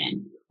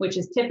LinkedIn, which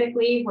is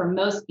typically where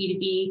most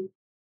B2B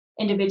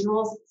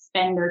individuals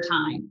spend their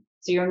time.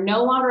 So you're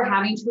no longer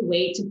having to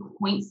wait to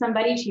point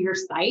somebody to your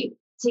site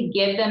to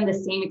give them the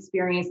same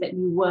experience that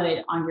you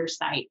would on your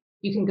site.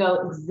 You can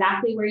go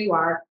exactly where you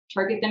are,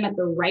 target them at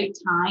the right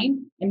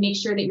time, and make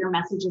sure that your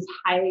message is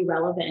highly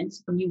relevant,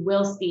 and you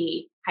will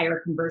see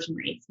higher conversion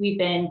rates. We've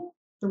been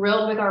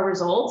thrilled with our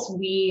results.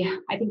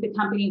 I think the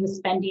company was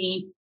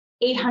spending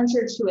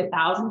 $800 to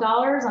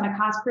 $1,000 on a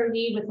cost per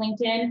lead with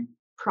LinkedIn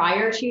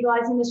prior to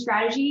utilizing the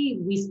strategy.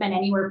 We spend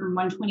anywhere from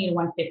 $120 to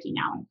 $150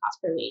 now on a cost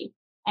per lead.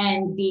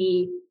 And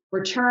the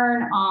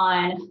return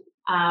on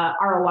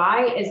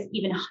ROI is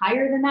even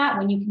higher than that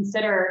when you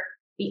consider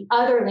the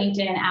other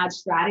LinkedIn ad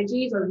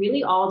strategies are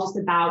really all just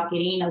about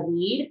getting a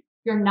lead.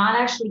 You're not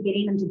actually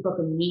getting them to book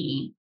a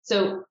meeting.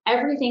 So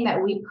everything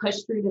that we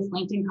push through this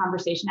LinkedIn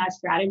conversation ad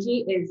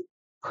strategy is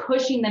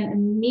pushing them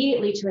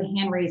immediately to a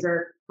hand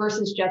raiser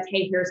versus just,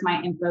 hey, here's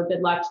my info.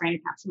 Good luck trying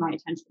to capture my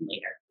attention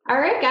later. All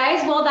right,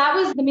 guys. Well, that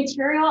was the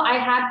material I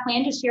had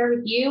planned to share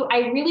with you.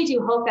 I really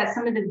do hope that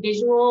some of the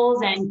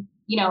visuals and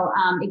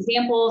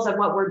examples of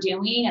what we're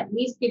doing at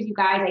least gives you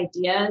guys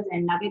ideas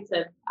and nuggets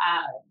of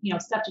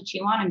stuff to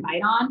chew on and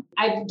bite on.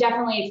 I've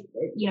definitely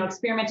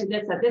experimented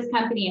this at this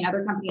company and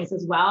other companies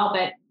as well.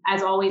 But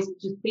as always,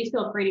 just please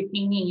feel free to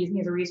ping me and use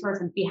me as a resource,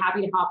 and be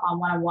happy to hop on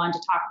one-on-one to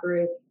talk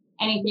through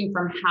anything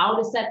from how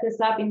to set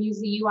this up and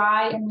use the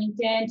UI in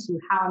LinkedIn to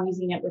how I'm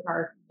using it with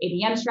our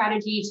ABM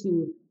strategy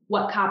to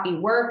what copy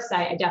works.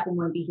 I definitely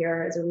want to be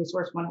here as a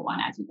resource one-on-one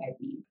as you guys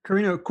need.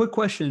 Karina, quick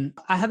question.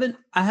 I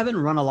haven't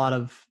run a lot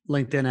of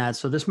LinkedIn ads,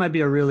 so this might be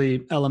a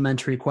really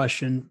elementary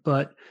question,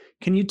 but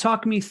can you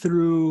talk me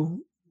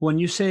through when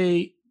you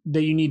say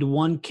that you need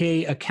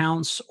 1K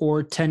accounts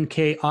or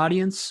 10K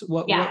audience?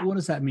 What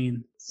does that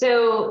mean?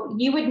 So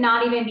you would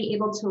not even be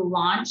able to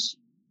launch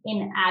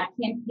an ad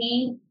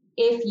campaign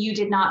if you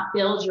did not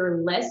build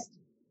your list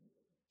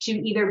to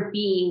either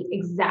be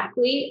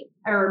exactly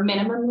or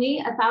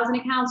minimally 1,000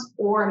 accounts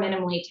or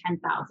minimally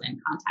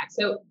 10,000 contacts.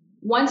 So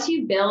once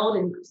you build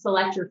and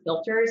select your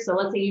filters, so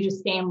let's say you just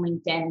stay in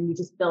LinkedIn and you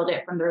just build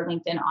it from their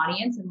LinkedIn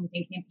audience and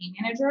LinkedIn Campaign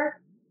Manager,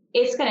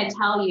 it's going to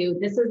tell you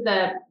this is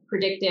the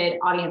predicted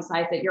audience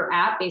size that you're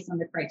at based on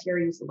the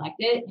criteria you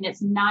selected. And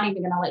it's not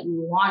even going to let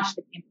you launch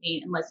the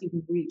campaign unless you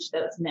can reach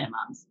those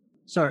minimums.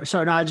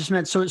 Sorry. No, I just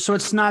meant, so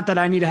it's not that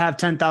I need to have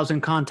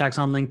 10,000 contacts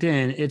on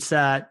LinkedIn. It's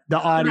that the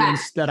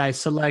audience that I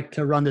select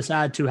to run this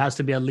ad to has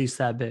to be at least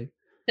that big.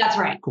 That's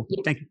right. Cool.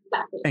 Yes, Thank you.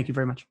 exactly. Thank you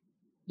very much.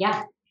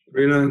 Yeah.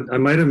 Rena, I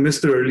might have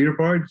missed the earlier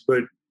part,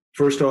 but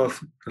first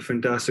off, a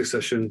fantastic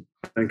session.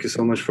 Thank you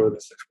so much for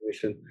this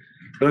explanation.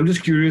 But I'm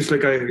just curious,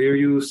 like I hear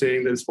you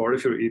saying that it's part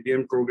of your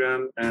ABM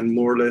program and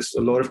more or less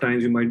a lot of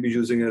times you might be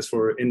using as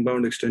for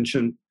inbound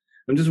extension.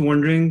 I'm just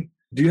wondering,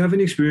 do you have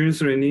any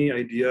experience or any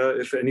idea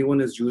if anyone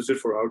has used it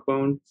for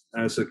outbound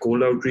as a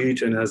cold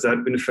outreach, and has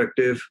that been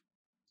effective?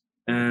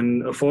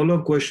 And a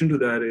follow-up question to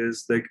that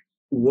is like,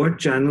 what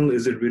channel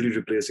is it really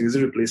replacing? Is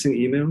it replacing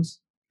emails?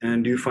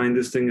 And do you find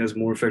this thing as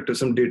more effective?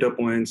 Some data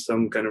points,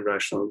 some kind of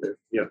rationale there.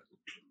 Yeah.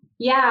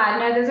 Yeah,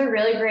 no, those are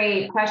really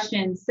great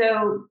questions.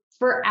 So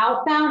for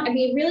outbound, I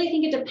mean, I really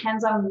think it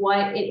depends on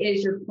what it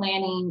is you're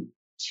planning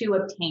to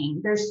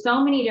obtain. There's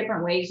so many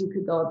different ways you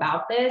could go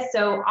about this.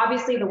 So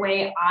obviously the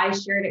way I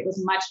shared it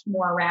was much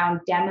more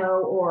around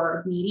demo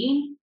or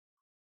meeting.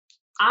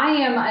 I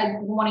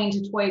am wanting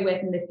to toy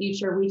with in the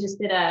future. We just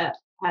did a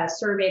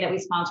survey that we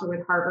sponsored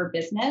with Harvard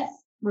Business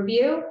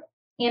Review.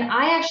 And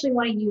I actually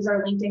want to use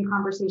our LinkedIn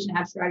conversation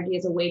ad strategy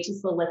as a way to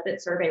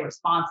solicit survey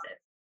responses.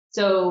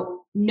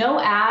 So no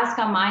ask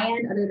on my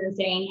end other than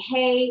saying,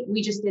 hey,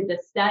 we just did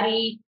this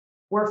study.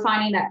 We're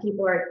finding that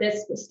people are at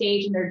this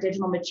stage in their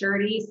digital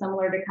maturity,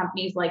 similar to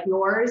companies like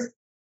yours.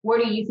 Where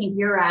do you think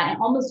you're at?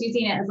 And almost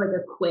using it as like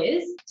a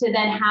quiz to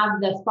then have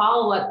the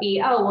follow-up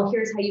be, oh, well,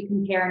 here's how you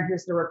compare and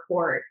here's the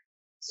report.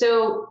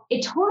 So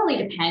it totally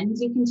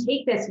depends. You can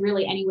take this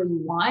really any way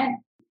you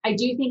want. I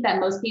do think that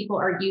most people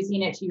are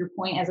using it, to your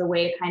point, as a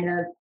way to kind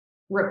of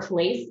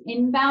replace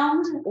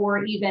inbound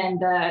or even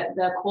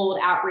the cold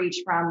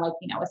outreach from like,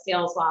 a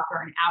sales lock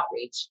or an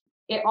outreach.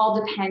 It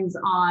all depends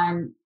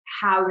on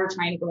how you're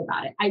trying to go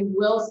about it. I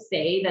will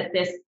say that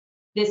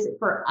this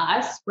for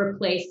us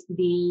replaced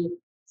the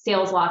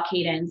sales lock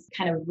cadence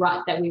kind of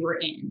rut that we were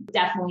in.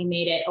 Definitely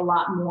made it a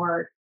lot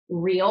more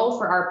real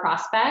for our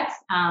prospects.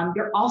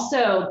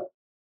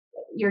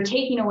 You're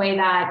taking away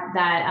that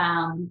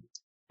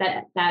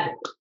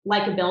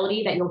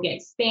likability that you'll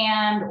get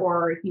spammed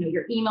or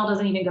your email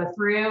doesn't even go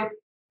through.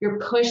 You're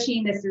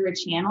pushing this through a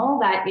channel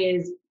that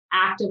is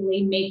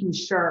actively making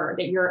sure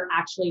that you're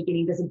actually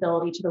getting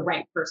visibility to the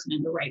right person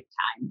in the right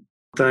time.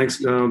 Thanks.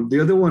 The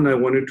other one I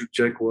wanted to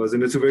check was,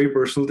 and it's a very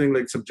personal thing,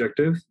 like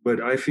subjective,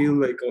 but I feel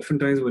like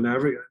oftentimes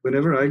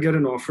whenever I get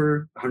an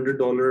offer,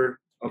 $100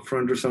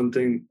 upfront or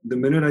something, the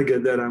minute I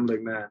get that, I'm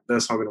like, man,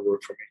 that's not going to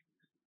work for me.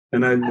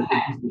 And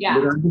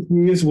but I'm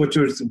curious what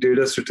your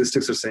data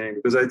statistics are saying,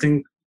 because I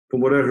think from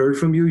what I heard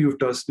from you, you've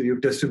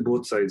tested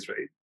both sides,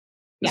 right?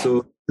 Yeah.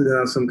 So to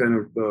have some kind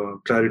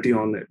of clarity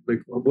on it,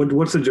 like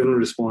what's the general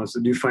response?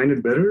 Do you find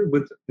it better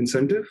with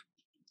incentive?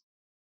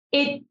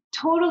 It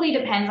totally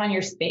depends on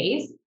your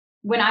space.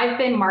 When I've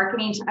been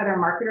marketing to other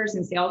marketers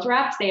and sales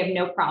reps, they have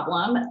no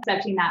problem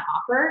accepting that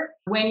offer.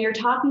 When you're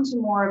talking to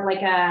more of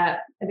like a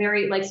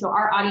very so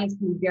our audience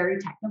can be very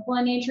technical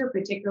in nature,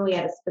 particularly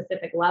at a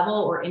specific level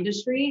or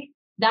industry.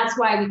 That's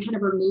why we kind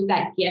of remove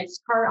that gift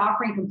card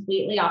offering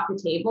completely off the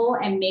table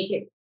and make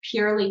it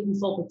purely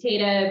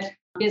consultative,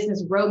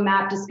 business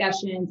roadmap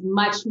discussions,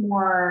 much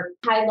more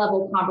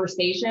high-level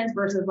conversations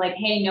versus like,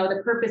 hey, no,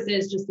 the purpose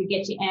is just to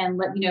get you in,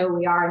 let you know who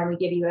we are, and then we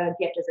give you a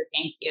gift as a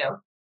thank you.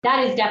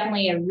 That is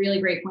definitely a really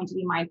great point to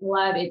be mindful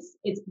of.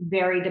 It's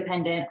very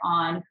dependent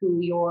on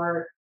who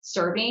you're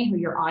serving, who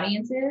your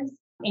audience is.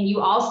 And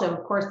you also,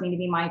 of course, need to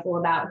be mindful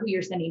about who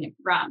you're sending it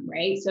from,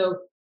 right? So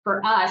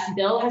for us,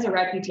 Bill has a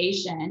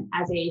reputation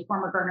as a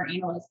former Gartner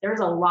analyst. There's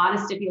a lot of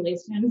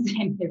stipulations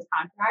in his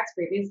contracts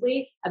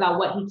previously about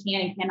what he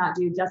can and cannot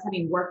do, just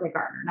having worked at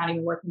Gartner, not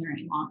even working there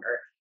any longer.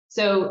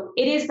 So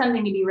it is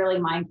something to be really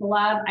mindful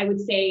of. I would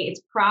say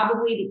it's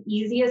probably the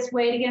easiest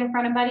way to get in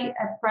front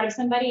of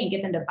somebody and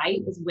get them to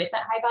bite is with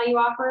that high value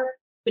offer,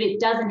 but it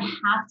doesn't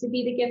have to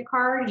be the gift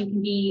card. You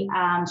can be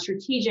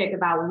strategic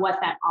about what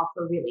that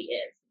offer really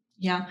is.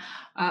 Yeah.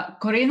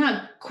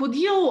 Corina, could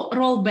you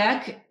roll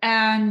back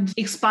and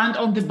expand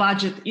on the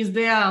budget? Is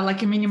there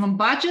like a minimum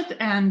budget?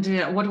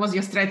 And what was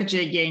your strategy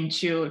again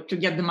to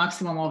get the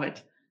maximum of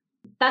it?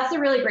 That's a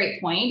really great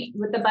point.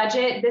 With the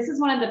budget, this is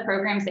one of the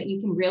programs that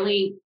you can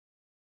really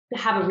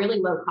have a really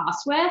low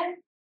cost with.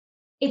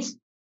 It's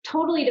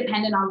totally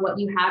dependent on what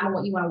you have and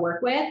what you want to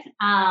work with.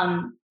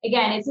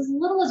 Again, it's as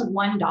little as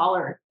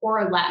 $1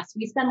 or less.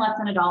 We spend less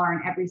than $1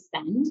 on every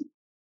send.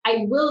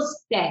 I will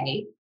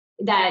say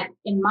that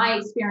in my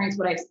experience,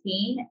 what I've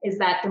seen is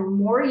that the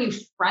more you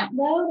front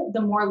load,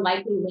 the more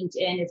likely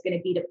LinkedIn is going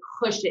to be to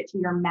push it to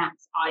your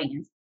max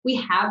audience. We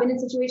have been in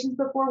situations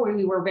before where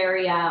we were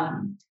very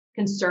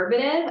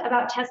conservative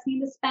about testing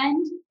the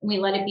spend, and we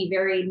let it be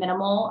very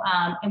minimal,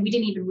 and we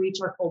didn't even reach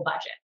our full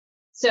budget.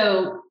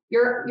 So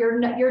you're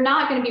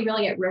not going to be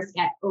really at risk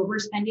at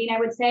overspending, I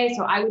would say.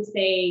 So I would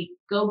say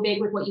go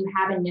big with what you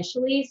have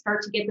initially,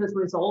 start to get those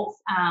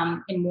results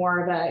in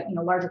more of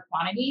a larger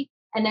quantity,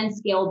 and then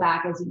scale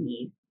back as you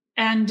need.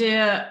 And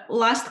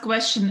last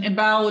question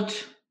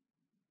about,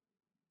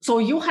 so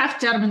you have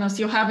terminals,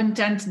 you have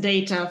intent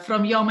data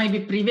from your maybe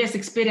previous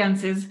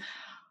experiences.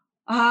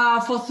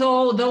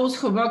 For those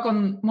who work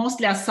on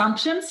mostly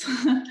assumptions,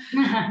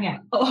 yeah.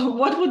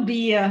 What would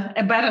be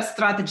a better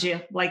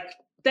strategy? Like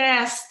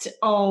test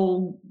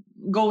or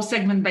go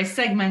segment by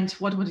segment?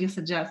 What would you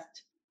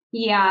suggest?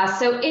 Yeah.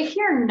 So if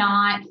you're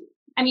not,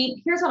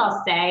 here's what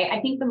I'll say.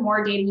 I think the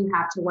more data you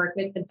have to work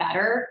with, the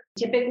better.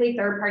 Typically,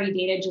 third-party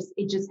data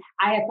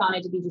I have found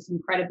it to be just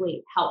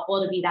incredibly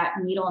helpful to be that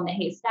needle in the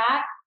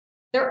haystack.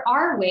 There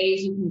are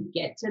ways you can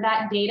get to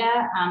that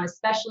data,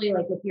 especially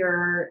like if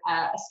you're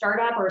a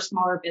startup or a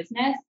smaller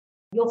business.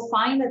 You'll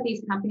find that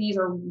these companies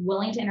are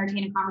willing to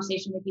entertain a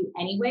conversation with you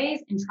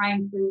anyways and try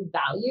and prove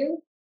value.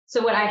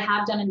 So what I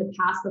have done in the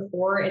past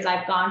before is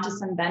I've gone to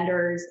some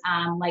vendors,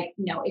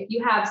 if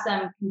you have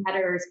some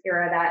competitors,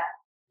 Kira, that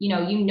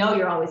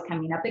you're always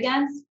coming up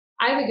against,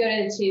 I would go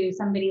to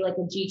somebody like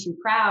a G2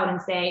 Crowd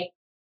and say,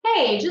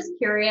 hey, just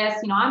curious,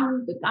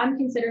 I'm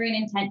considering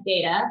intent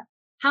data.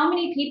 How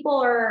many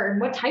people and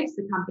what types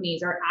of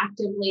companies are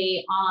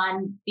actively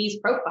on these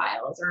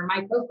profiles or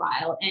my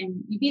profile? And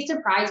you'd be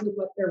surprised with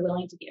what they're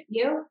willing to give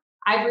you.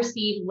 I've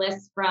received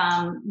lists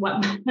from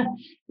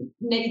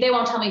they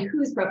won't tell me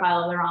whose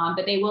profile they're on,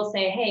 but they will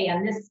say, hey,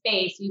 in this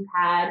space, you've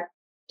had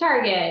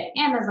Target,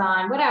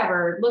 Amazon,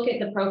 whatever, look at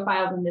the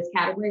profiles in this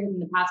category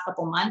within the past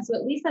couple months. So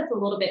at least that's a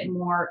little bit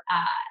more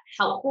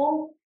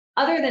helpful.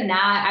 Other than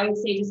that, I would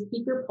say just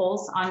keep your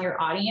pulse on your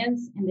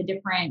audience and the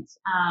different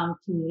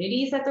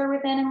communities that they're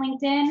within in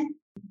LinkedIn.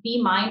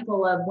 Be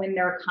mindful of when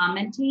they're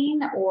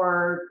commenting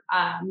or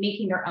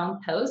making their own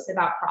posts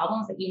about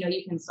problems that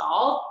you can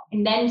solve,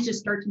 and then just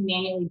start to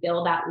manually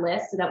build that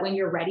list so that when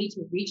you're ready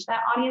to reach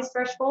that audience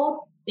threshold,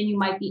 then you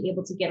might be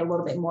able to get a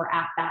little bit more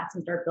at-bats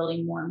and start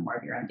building more and more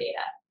of your own data.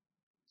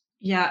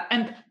 Yeah,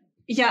 and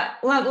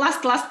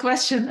last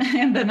question,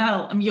 and then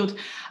I'll mute.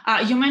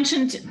 You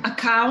mentioned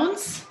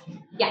accounts.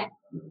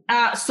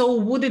 Yeah. So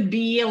would it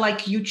be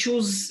like you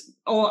choose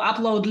or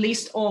upload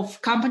list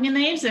of company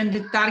names and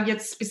it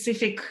targets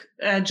specific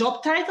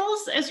job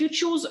titles as you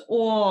choose,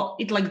 or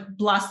it like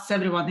blasts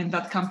everyone in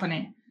that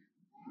company?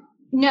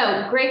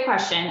 No, great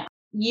question.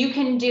 You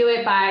can do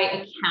it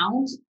by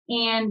account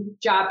and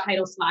job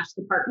title /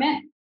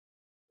 department.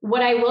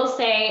 What I will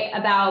say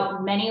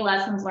about many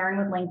lessons learned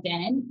with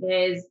LinkedIn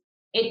is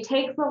it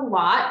takes a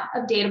lot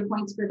of data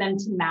points for them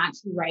to match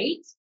right.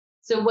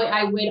 So what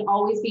I would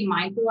always be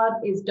mindful of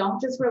is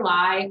don't just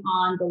rely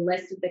on the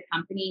list of the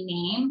company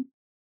name.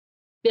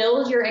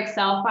 Build your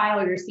Excel file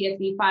or your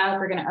CSV file if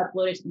you're going to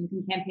upload it to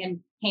LinkedIn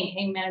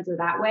Campaign Manager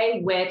that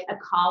way, with a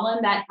column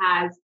that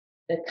has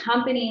the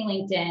company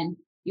LinkedIn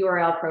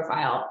URL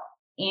profile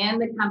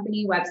and the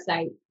company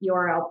website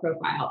URL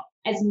profile.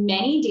 As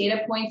many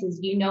data points as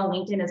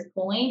LinkedIn is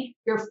pulling,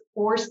 you're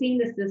forcing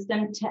the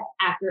system to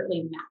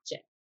accurately match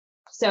it.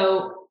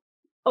 So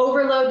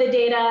overload the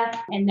data,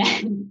 and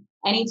then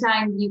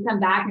anytime you come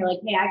back and you're like,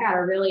 hey, I got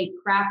a really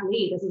crap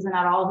lead, this isn't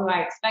at all who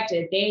I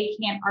expected, they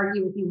can't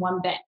argue with you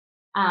one bit.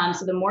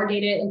 So the more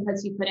data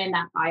inputs you put in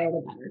that file,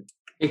 the better.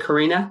 Hey,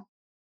 Karina?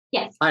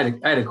 Yes. I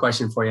had a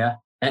question for you.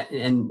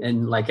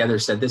 And like Heather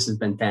said, this has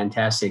been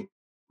fantastic.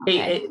 Okay.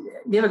 Hey,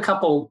 you have a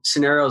couple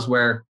scenarios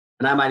where,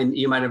 and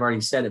you might have already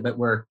said it, but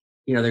where,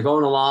 they're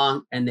going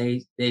along and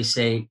they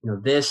say,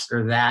 this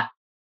or that.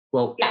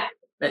 Well, yeah.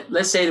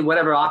 Let's say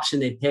whatever option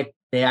they pick,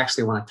 they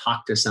actually want to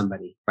talk to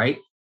somebody, right?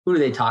 Who do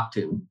they talk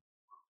to?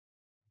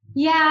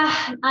 Yeah,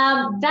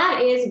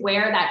 that is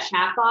where that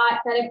chatbot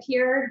that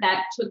appeared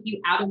that took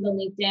you out of the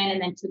LinkedIn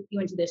and then took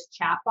you into this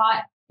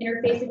chatbot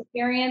interface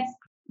experience.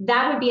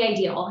 That would be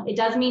ideal. It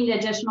does mean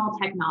additional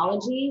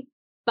technology,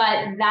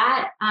 but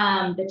that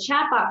the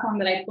chatbot form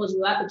that I pulled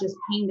you up, it just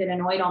pinged and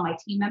annoyed all my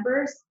team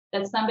members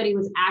that somebody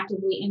was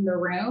actively in the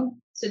room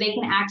so they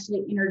can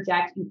actually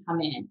interject and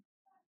come in.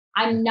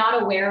 I'm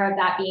not aware of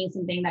that being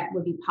something that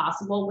would be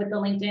possible with the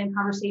LinkedIn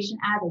conversation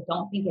ads. I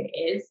don't think it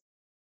is,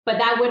 but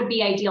that would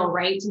be ideal,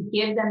 right? To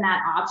give them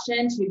that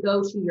option to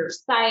go to your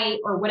site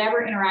or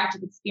whatever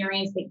interactive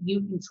experience that you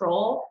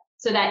control,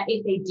 so that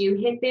if they do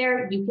hit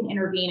there, you can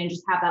intervene and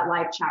just have that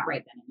live chat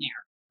right then and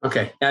there.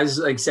 Okay. As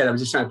like I said, I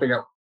was just trying to figure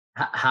out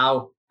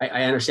how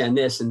I understand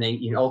this, and they,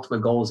 ultimate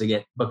goal is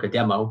to book a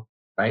demo,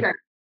 right?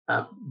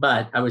 Sure.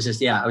 But I was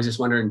just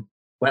wondering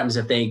what happens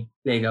if they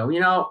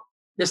go,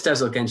 this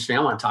does look interesting, I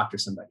want to talk to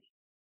somebody.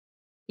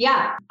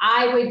 Yeah,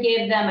 I would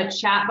give them a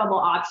chat bubble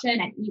option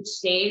at each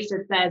stage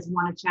that says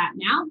want to chat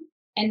now.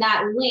 And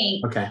that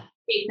link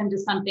takes them to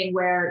something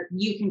where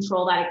you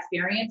control that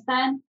experience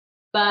then.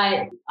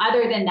 But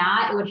other than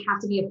that, it would have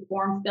to be a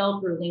form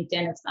filled through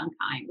LinkedIn of some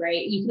kind,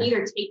 right? You can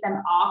either take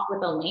them off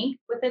with a link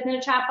within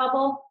a chat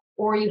bubble,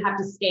 or you have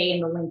to stay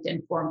in the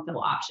LinkedIn form fill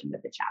option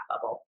with the chat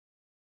bubble.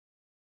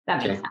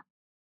 That makes sense.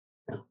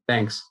 Yeah.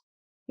 Thanks.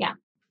 Yeah.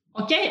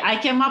 Okay, I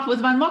came up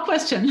with one more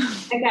question.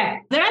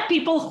 Okay. There are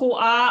people who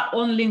are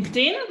on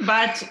LinkedIn,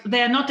 but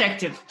they're not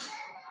active.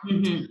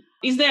 Mm-hmm.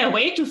 Is there a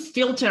way to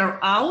filter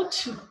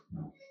out?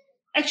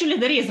 Actually,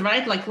 there is,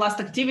 right? Like last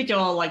activity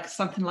or like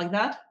something like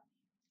that?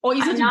 Or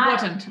is it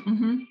important?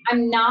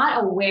 I'm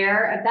not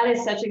aware of that.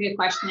 Is such a good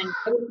question. And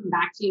I will come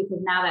back to you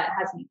because now that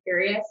has me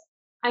curious.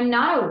 I'm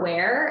not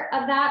aware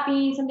of that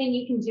being something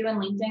you can do in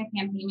LinkedIn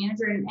Campaign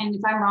Manager. And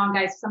if I'm wrong,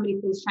 guys, somebody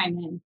please chime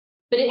in.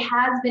 But it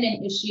has been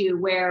an issue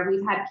where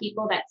we've had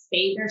people that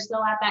say they're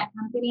still at that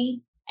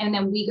company, and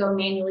then we go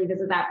manually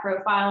visit that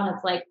profile, and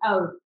it's like,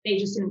 oh, they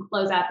just didn't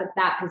close out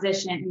that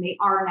position, and they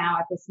are now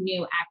at this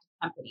new active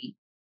company.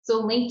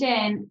 So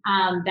LinkedIn,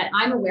 that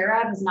I'm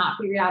aware of, has not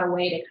figured out a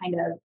way to kind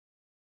of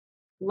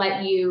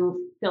let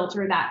you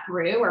filter that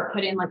through or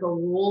put in like a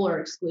rule or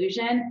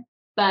exclusion.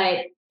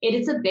 But it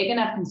is a big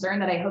enough concern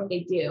that I hope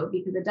they do,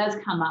 because it does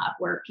come up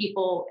where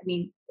people, I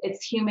mean,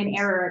 it's human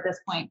error at this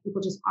point.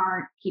 People just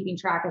aren't keeping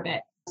track of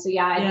it. So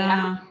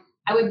I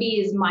would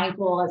be as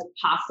mindful as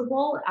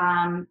possible.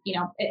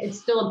 It's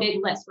still a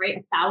big list,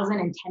 right? 1,000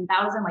 and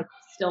 10,000, like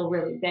still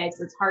really big.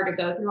 So it's hard to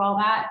go through all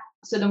that.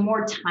 So the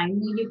more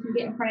timely you can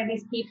get in front of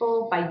these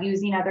people by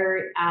using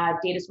other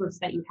data sources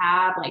that you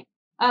have, like,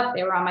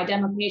 they were on my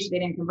demo page, they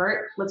didn't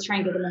convert. Let's try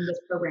and get them in this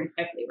program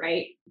quickly,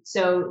 right?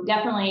 So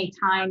definitely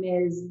time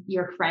is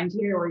your friend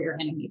here or your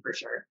enemy for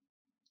sure.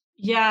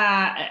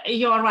 Yeah,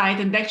 you're right.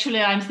 And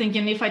actually, I'm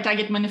thinking if I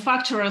target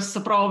manufacturers,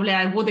 probably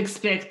I would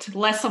expect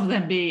less of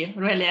them be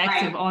really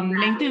active on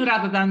LinkedIn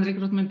rather than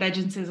recruitment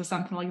agencies or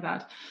something like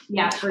that.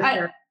 Yeah, for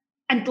sure.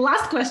 And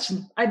last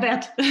question, I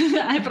bet,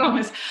 I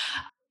promise.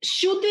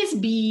 Should this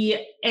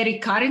be a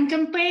recurring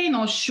campaign,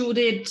 or should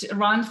it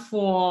run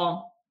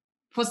for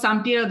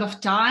some period of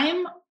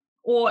time,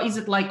 or is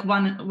it like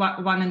one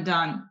and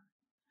done?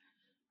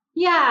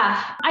 Yeah,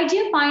 I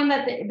do find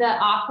that the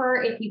offer,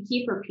 if you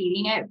keep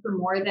repeating it for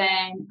more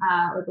than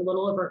like a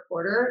little over a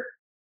quarter,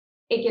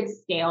 it gets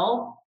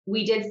stale.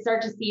 We did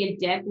start to see a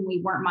dip when we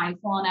weren't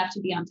mindful enough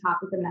to be on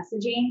top of the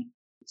messaging.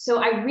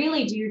 So I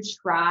really do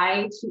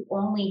try to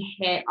only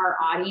hit our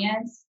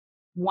audience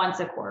once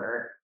a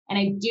quarter. And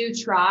I do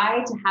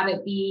try to have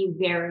it be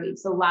varied.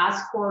 So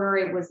last quarter,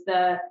 it was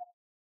the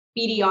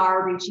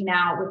BDR reaching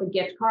out with a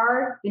gift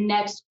card. The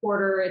next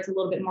quarter, it's a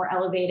little bit more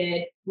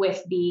elevated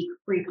with the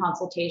free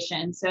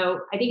consultation.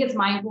 So I think it's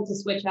mindful to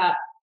switch up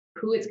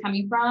who it's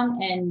coming from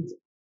and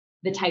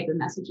the type of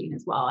messaging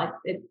as well.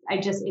 It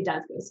does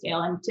go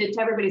stale. And to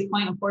everybody's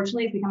point,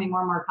 unfortunately, it's becoming more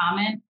and more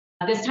common.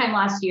 This time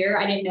last year,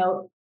 I didn't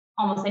know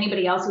almost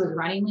anybody else who was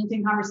running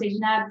LinkedIn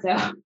conversation ads.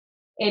 So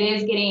it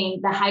is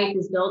the hype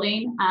is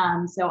building.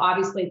 So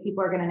obviously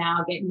people are going to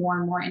now get more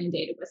and more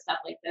inundated with stuff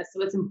like this.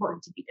 So it's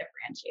important to be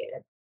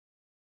differentiated.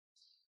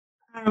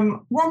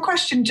 One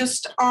question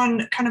just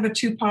on kind of a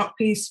two-part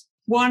piece.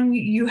 One,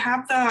 you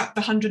have the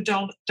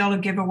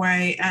 $100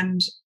 giveaway,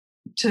 and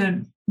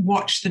to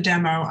watch the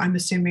demo, I'm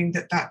assuming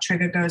that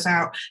trigger goes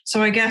out.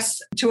 So I guess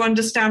to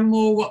understand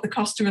more what the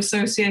costs are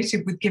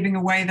associated with giving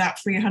away that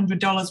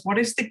 $300, what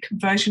is the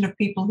conversion of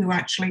people who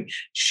actually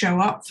show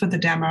up for the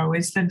demo?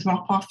 Is the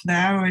drop off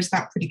there, or is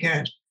that pretty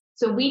good?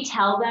 So we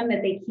tell them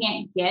that they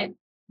can't get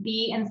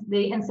the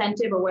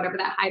incentive or whatever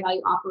that high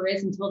value offer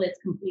is until it's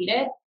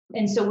completed.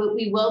 And so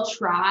we will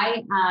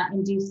try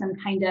and do some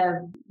kind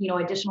of,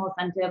 additional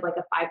incentive, like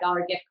a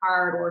 $5 gift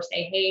card, or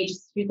say, hey,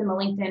 just shoot them a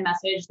LinkedIn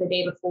message the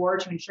day before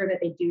to ensure that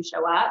they do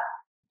show up.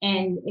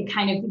 And it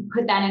kind of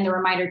put that in the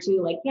reminder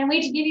too, like, can't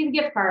wait to give you the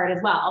gift card as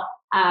well.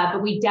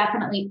 But we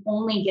definitely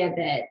only give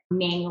it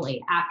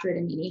manually after the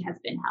meeting has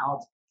been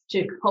held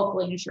to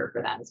hopefully ensure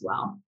for that as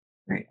well.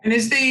 Right. And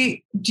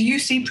do you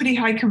see pretty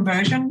high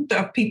conversion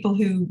of people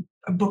who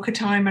book a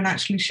time and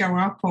actually show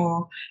up,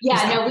 or?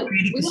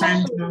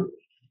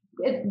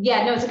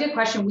 It's a good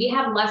question. We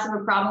have less of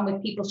a problem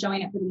with people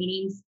showing up for the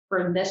meetings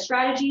for this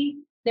strategy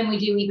than we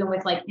do even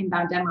with like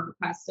inbound demo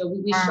requests. So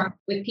we struggle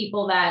with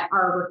people that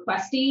are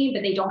requesting,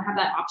 but they don't have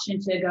that option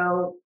to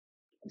go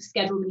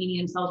schedule the meeting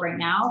themselves right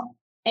now.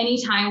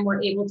 Anytime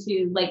we're able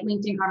to, like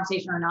LinkedIn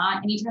conversation or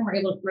not, anytime we're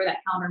able to throw that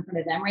calendar in front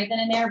of them right then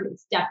and there, but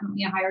it's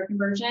definitely a higher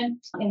conversion.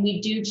 And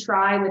we do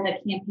try with a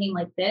campaign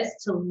like this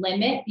to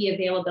limit the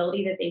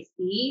availability that they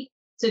see.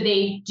 So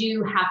they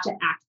do have to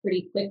act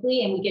pretty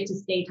quickly, and we get to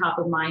stay top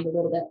of mind a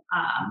little bit,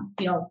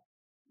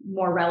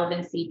 more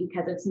relevancy,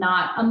 because it's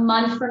not a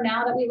month from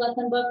now that we let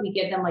them book. We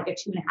give them like a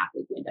 2.5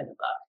 week window to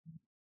book.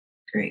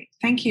 Great.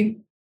 Thank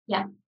you.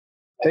 Yeah.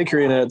 Hey,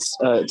 Karina, it's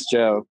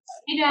Joe.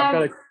 Hey,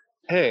 Joe.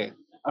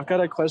 I've got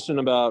a question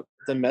about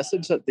the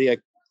message that the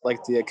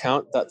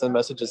account that the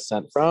message is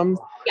sent from.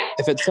 Yeah.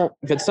 If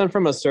it's sent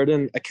from a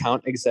certain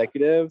account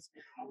executive,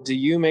 do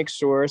you make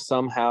sure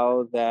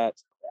somehow that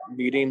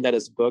meeting that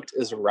is booked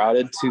is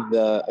routed to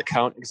the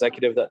account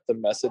executive that the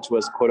message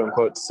was quote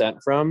unquote sent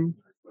from?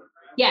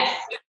 Yes.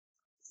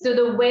 So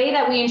the way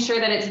that we ensure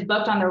that it's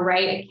booked on the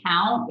right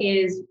account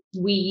is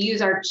we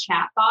use our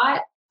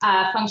chatbot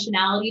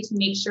functionality to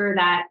make sure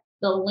that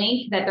the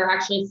link that they're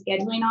actually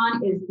scheduling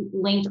on is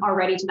linked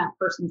already to that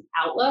person's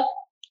Outlook.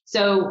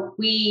 So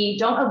we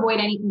don't avoid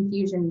any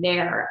confusion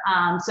there.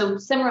 So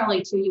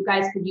similarly to, you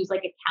guys could use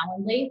like a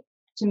Calendly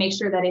to make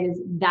sure that it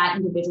is that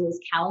individual's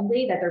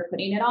Calendly that they're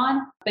putting it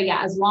on. But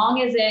yeah, as long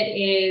as it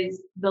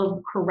is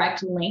the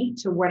correct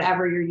link to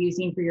whatever you're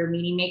using for your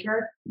meeting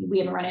maker, we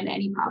haven't run into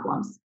any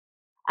problems.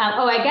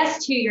 I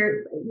guess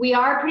we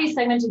are pretty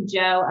segmented,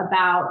 Joe,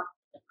 about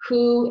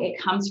who it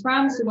comes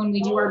from. So when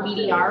we do our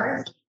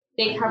BDRs,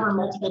 they cover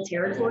multiple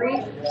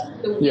territories.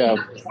 So we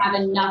have to have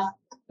enough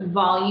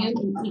volume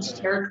in each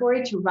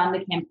territory to run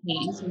the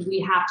campaign. So we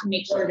have to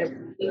make sure that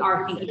we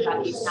are thinking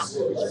about the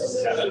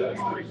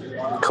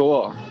account.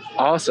 Cool.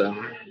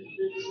 Awesome.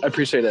 I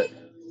appreciate it.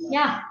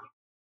 Yeah.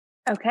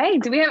 Okay.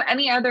 Do we have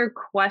any other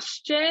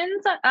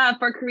questions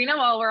for Karina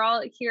while we're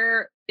all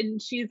here?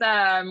 And she's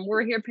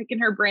we're here picking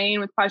her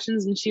brain with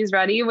questions, and she's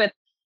ready with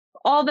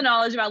all the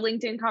knowledge about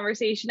LinkedIn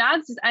conversation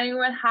ads. Does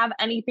anyone have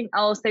anything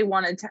else they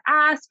wanted to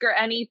ask, or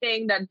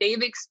anything that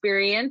they've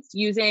experienced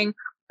using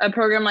a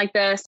program like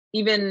this,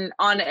 even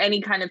on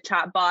any kind of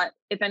chat bot?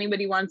 If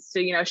anybody wants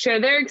to,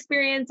 share their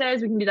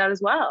experiences, we can do that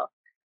as well.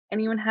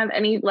 Anyone have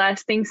any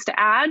last things to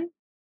add?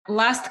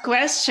 Last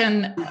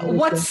question.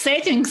 What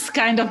settings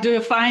kind of do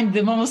you find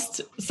the most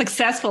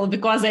successful?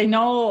 Because I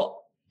know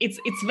it's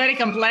very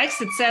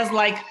complex. It says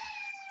like,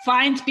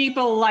 find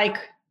people like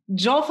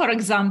Joe, for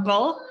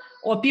example,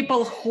 or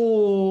people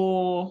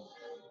who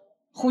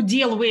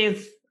deal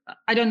with,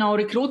 I don't know,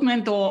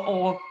 recruitment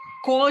or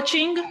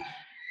coaching.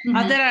 Mm-hmm.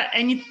 Are there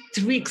any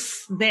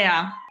tricks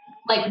there?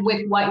 Like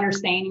with what you're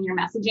saying in your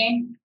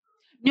messaging?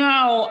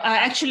 No,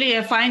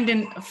 actually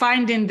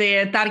finding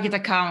the target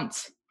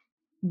accounts,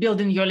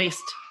 building your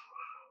list.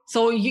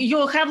 So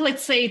you'll have,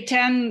 let's say,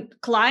 10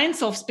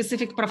 clients of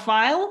specific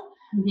profile,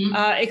 mm-hmm.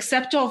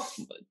 Except of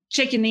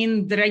checking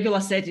in the regular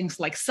settings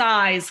like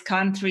size,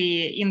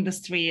 country,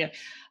 industry.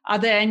 Are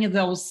there any of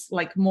those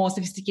like more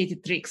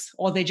sophisticated tricks,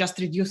 or they just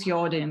reduce your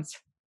audience?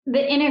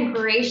 The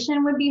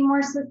integration would be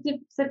more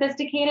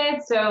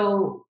sophisticated.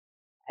 So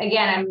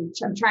again,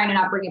 I'm trying to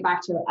not bring it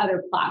back to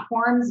other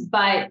platforms,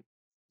 but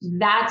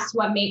that's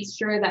what makes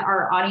sure that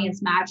our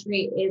audience match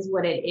rate is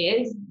what it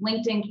is.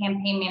 LinkedIn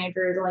Campaign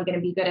Manager is only going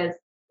to be good as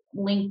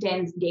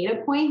LinkedIn's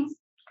data points.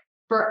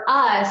 For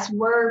us,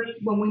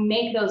 when we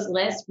make those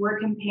lists, we're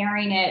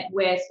comparing it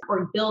with,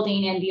 or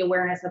building in the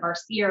awareness of our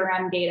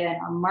CRM data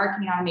and our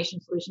marketing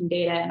automation solution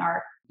data and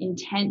our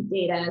intent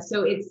data.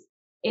 So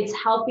it's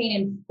helping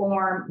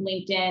inform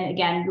LinkedIn.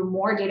 Again, the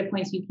more data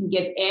points you can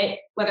give it,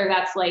 whether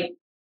that's like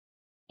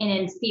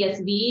in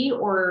CSV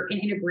or in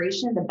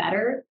integration, the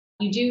better.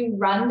 You do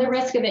run the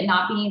risk of it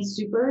not being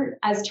super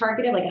as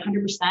targeted, like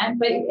 100%,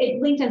 but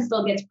LinkedIn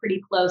still gets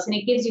pretty close, and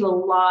it gives you a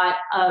lot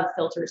of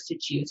filters to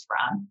choose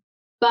from.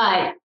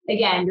 But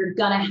again, you're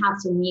going to have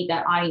to meet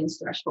that audience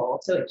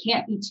threshold. So it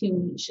can't be too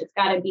niche. It's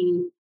got to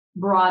be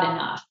broad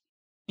enough.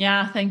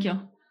 Yeah, thank you.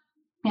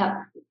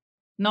 Yeah.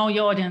 Know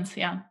your audience,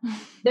 yeah.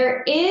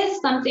 There is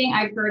something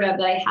I've heard of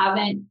that I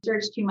haven't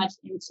searched too much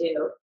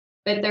into,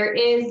 but there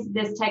is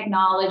this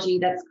technology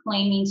that's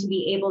claiming to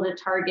be able to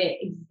target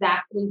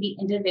exactly the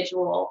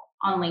individual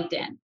on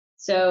LinkedIn.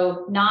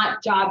 So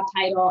not job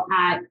title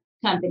at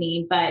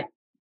company, but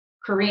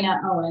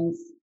Karina Owens,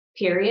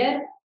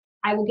 period.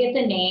 I will get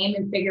the name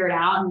and figure it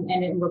out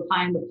and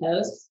reply on the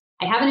post.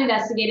 I haven't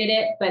investigated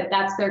it, but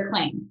that's their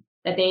claim,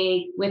 that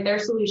they, with their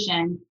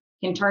solution,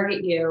 can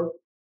target you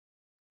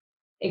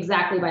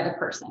exactly by the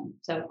person.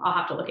 So I'll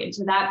have to look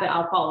into that, but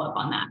I'll follow up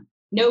on that.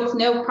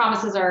 No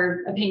promises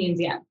or opinions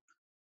yet.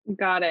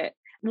 Got it.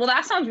 Well,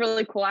 that sounds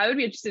really cool. I would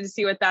be interested to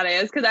see what that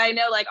is, because I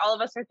know like all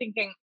of us are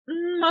thinking,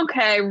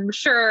 okay,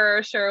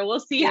 sure. We'll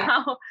see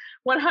how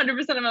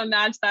 100% of a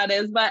match that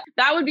is. But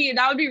that would be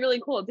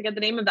really cool to get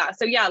the name of that.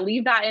 So yeah,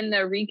 leave that in the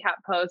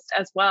recap post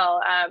as well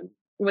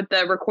with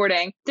the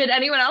recording. Did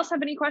anyone else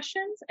have any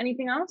questions?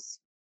 Anything else?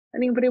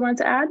 Anybody want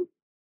to add?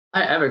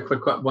 I have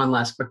one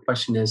last quick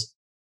question is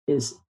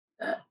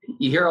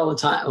you hear all the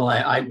time, well,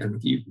 I don't know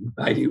if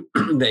I do,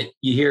 that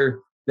you hear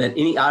that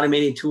any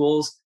automated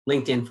tools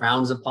LinkedIn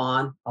frowns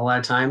upon a lot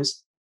of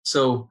times.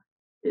 So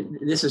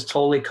this is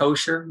totally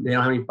kosher. They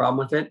don't have any problem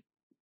with it.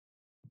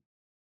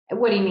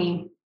 What do you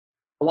mean?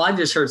 Well, I've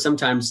just heard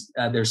sometimes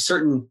there's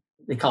certain,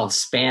 they call it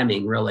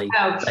spamming really.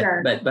 Oh,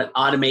 sure. But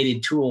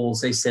automated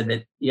tools, they said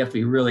that you have to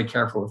be really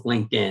careful with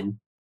LinkedIn.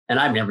 And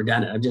I've never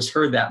done it. I've just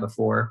heard that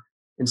before.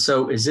 And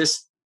so is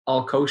this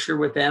all kosher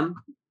with them?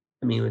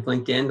 I mean, with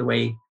LinkedIn,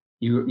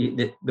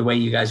 the way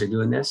you guys are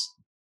doing this?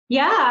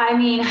 Yeah, I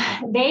mean,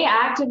 they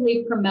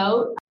actively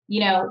promote,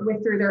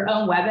 through their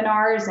own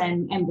webinars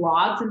and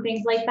blogs and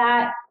things like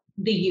that,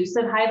 the use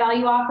of high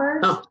value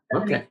offers. Oh,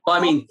 okay. Well, I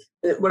mean,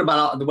 what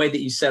about the way that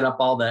you set up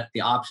all the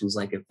options,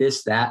 like if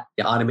this, that,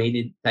 the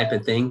automated type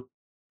of thing?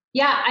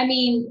 Yeah, I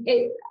mean,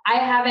 I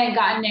haven't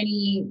gotten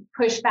any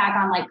pushback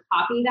on like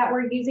copy that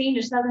we're using,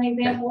 just as an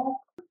example.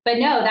 Okay. But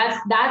no,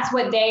 that's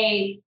what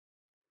the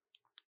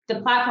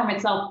platform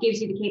itself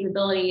gives you the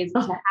capabilities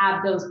to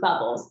have those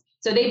bubbles.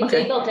 So they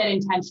built it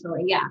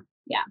intentionally. Yeah.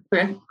 Yeah.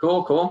 Okay.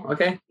 Cool.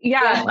 Okay.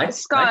 Yeah. Like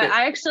Scott,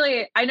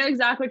 it. I know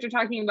exactly what you're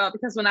talking about,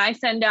 because when I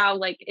send out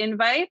like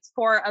invites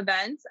for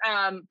events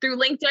through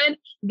LinkedIn,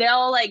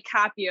 they'll like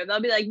cap you.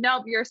 They'll be like,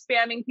 nope, you're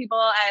spamming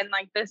people, and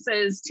like this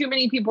is too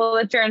many people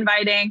that you're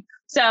inviting.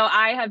 So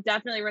I have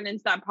definitely run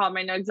into that problem.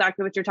 I know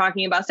exactly what you're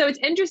talking about. So it's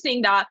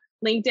interesting that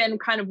LinkedIn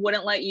kind of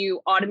wouldn't let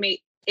you automate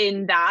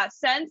in that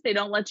sense. They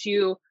don't let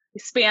you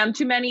spam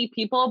too many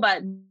people,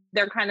 but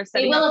they're kind of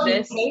setting up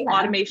this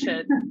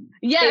automation.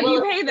 Yeah, if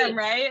you pay them,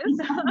 right?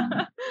 So,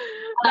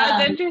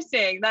 that's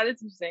interesting. That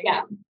is interesting.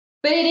 Yeah,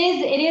 but it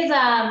is.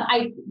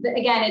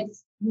 Again,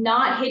 it's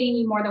not hitting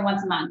you more than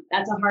once a month.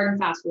 That's a hard and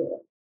fast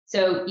rule.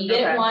 So you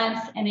get it once,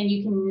 and then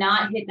you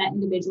cannot hit that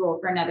individual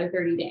for another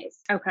 30 days.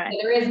 Okay, so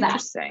there is that.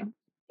 Interesting.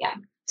 Yeah.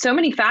 So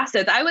many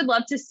facets. I would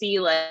love to see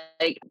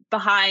like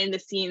behind the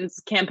scenes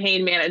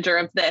campaign manager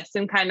of this,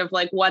 and kind of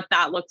like what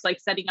that looks like,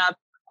 setting up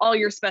all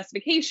your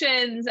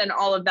specifications and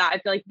all of that. I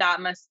feel like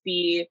that must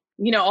be,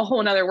 a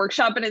whole nother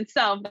workshop in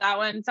itself. That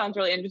one sounds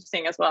really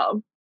interesting as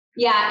well.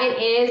 Yeah, it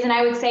is. And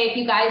I would say if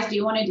you guys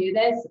do want to do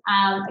this,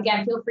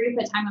 again, feel free to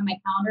put time on my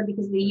calendar,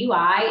 because the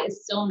UI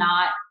is still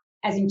not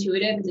as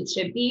intuitive as it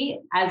should be,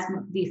 as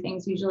these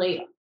things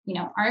usually,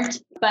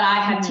 aren't. But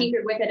I have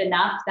tinkered with it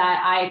enough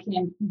that I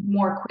can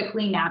more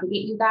quickly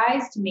navigate you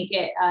guys to make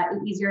it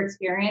an easier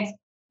experience.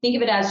 Think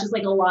of it as just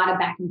like a lot of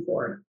back and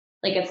forth.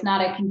 Like it's not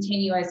a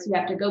continuous, you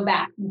have to go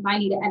back. If I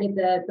need to edit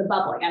the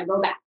bubble, I got to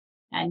go back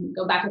and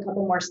go back a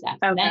couple more steps.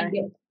 Okay. And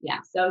then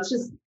so it's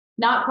just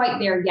not quite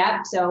there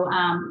yet. So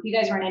if you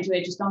guys run into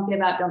it, just don't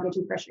give up. Don't get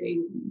too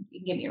frustrated. You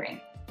can give me a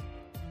ring.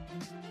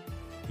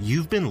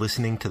 You've been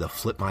listening to the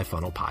Flip My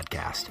Funnel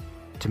podcast.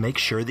 To make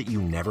sure that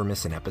you never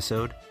miss an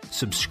episode,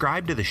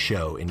 subscribe to the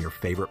show in your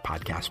favorite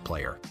podcast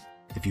player.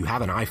 If you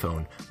have an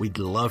iPhone, we'd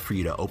love for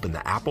you to open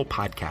the Apple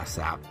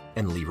Podcasts app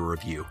and leave a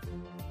review.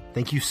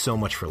 Thank you so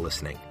much for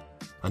listening.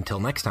 Until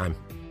next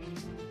time.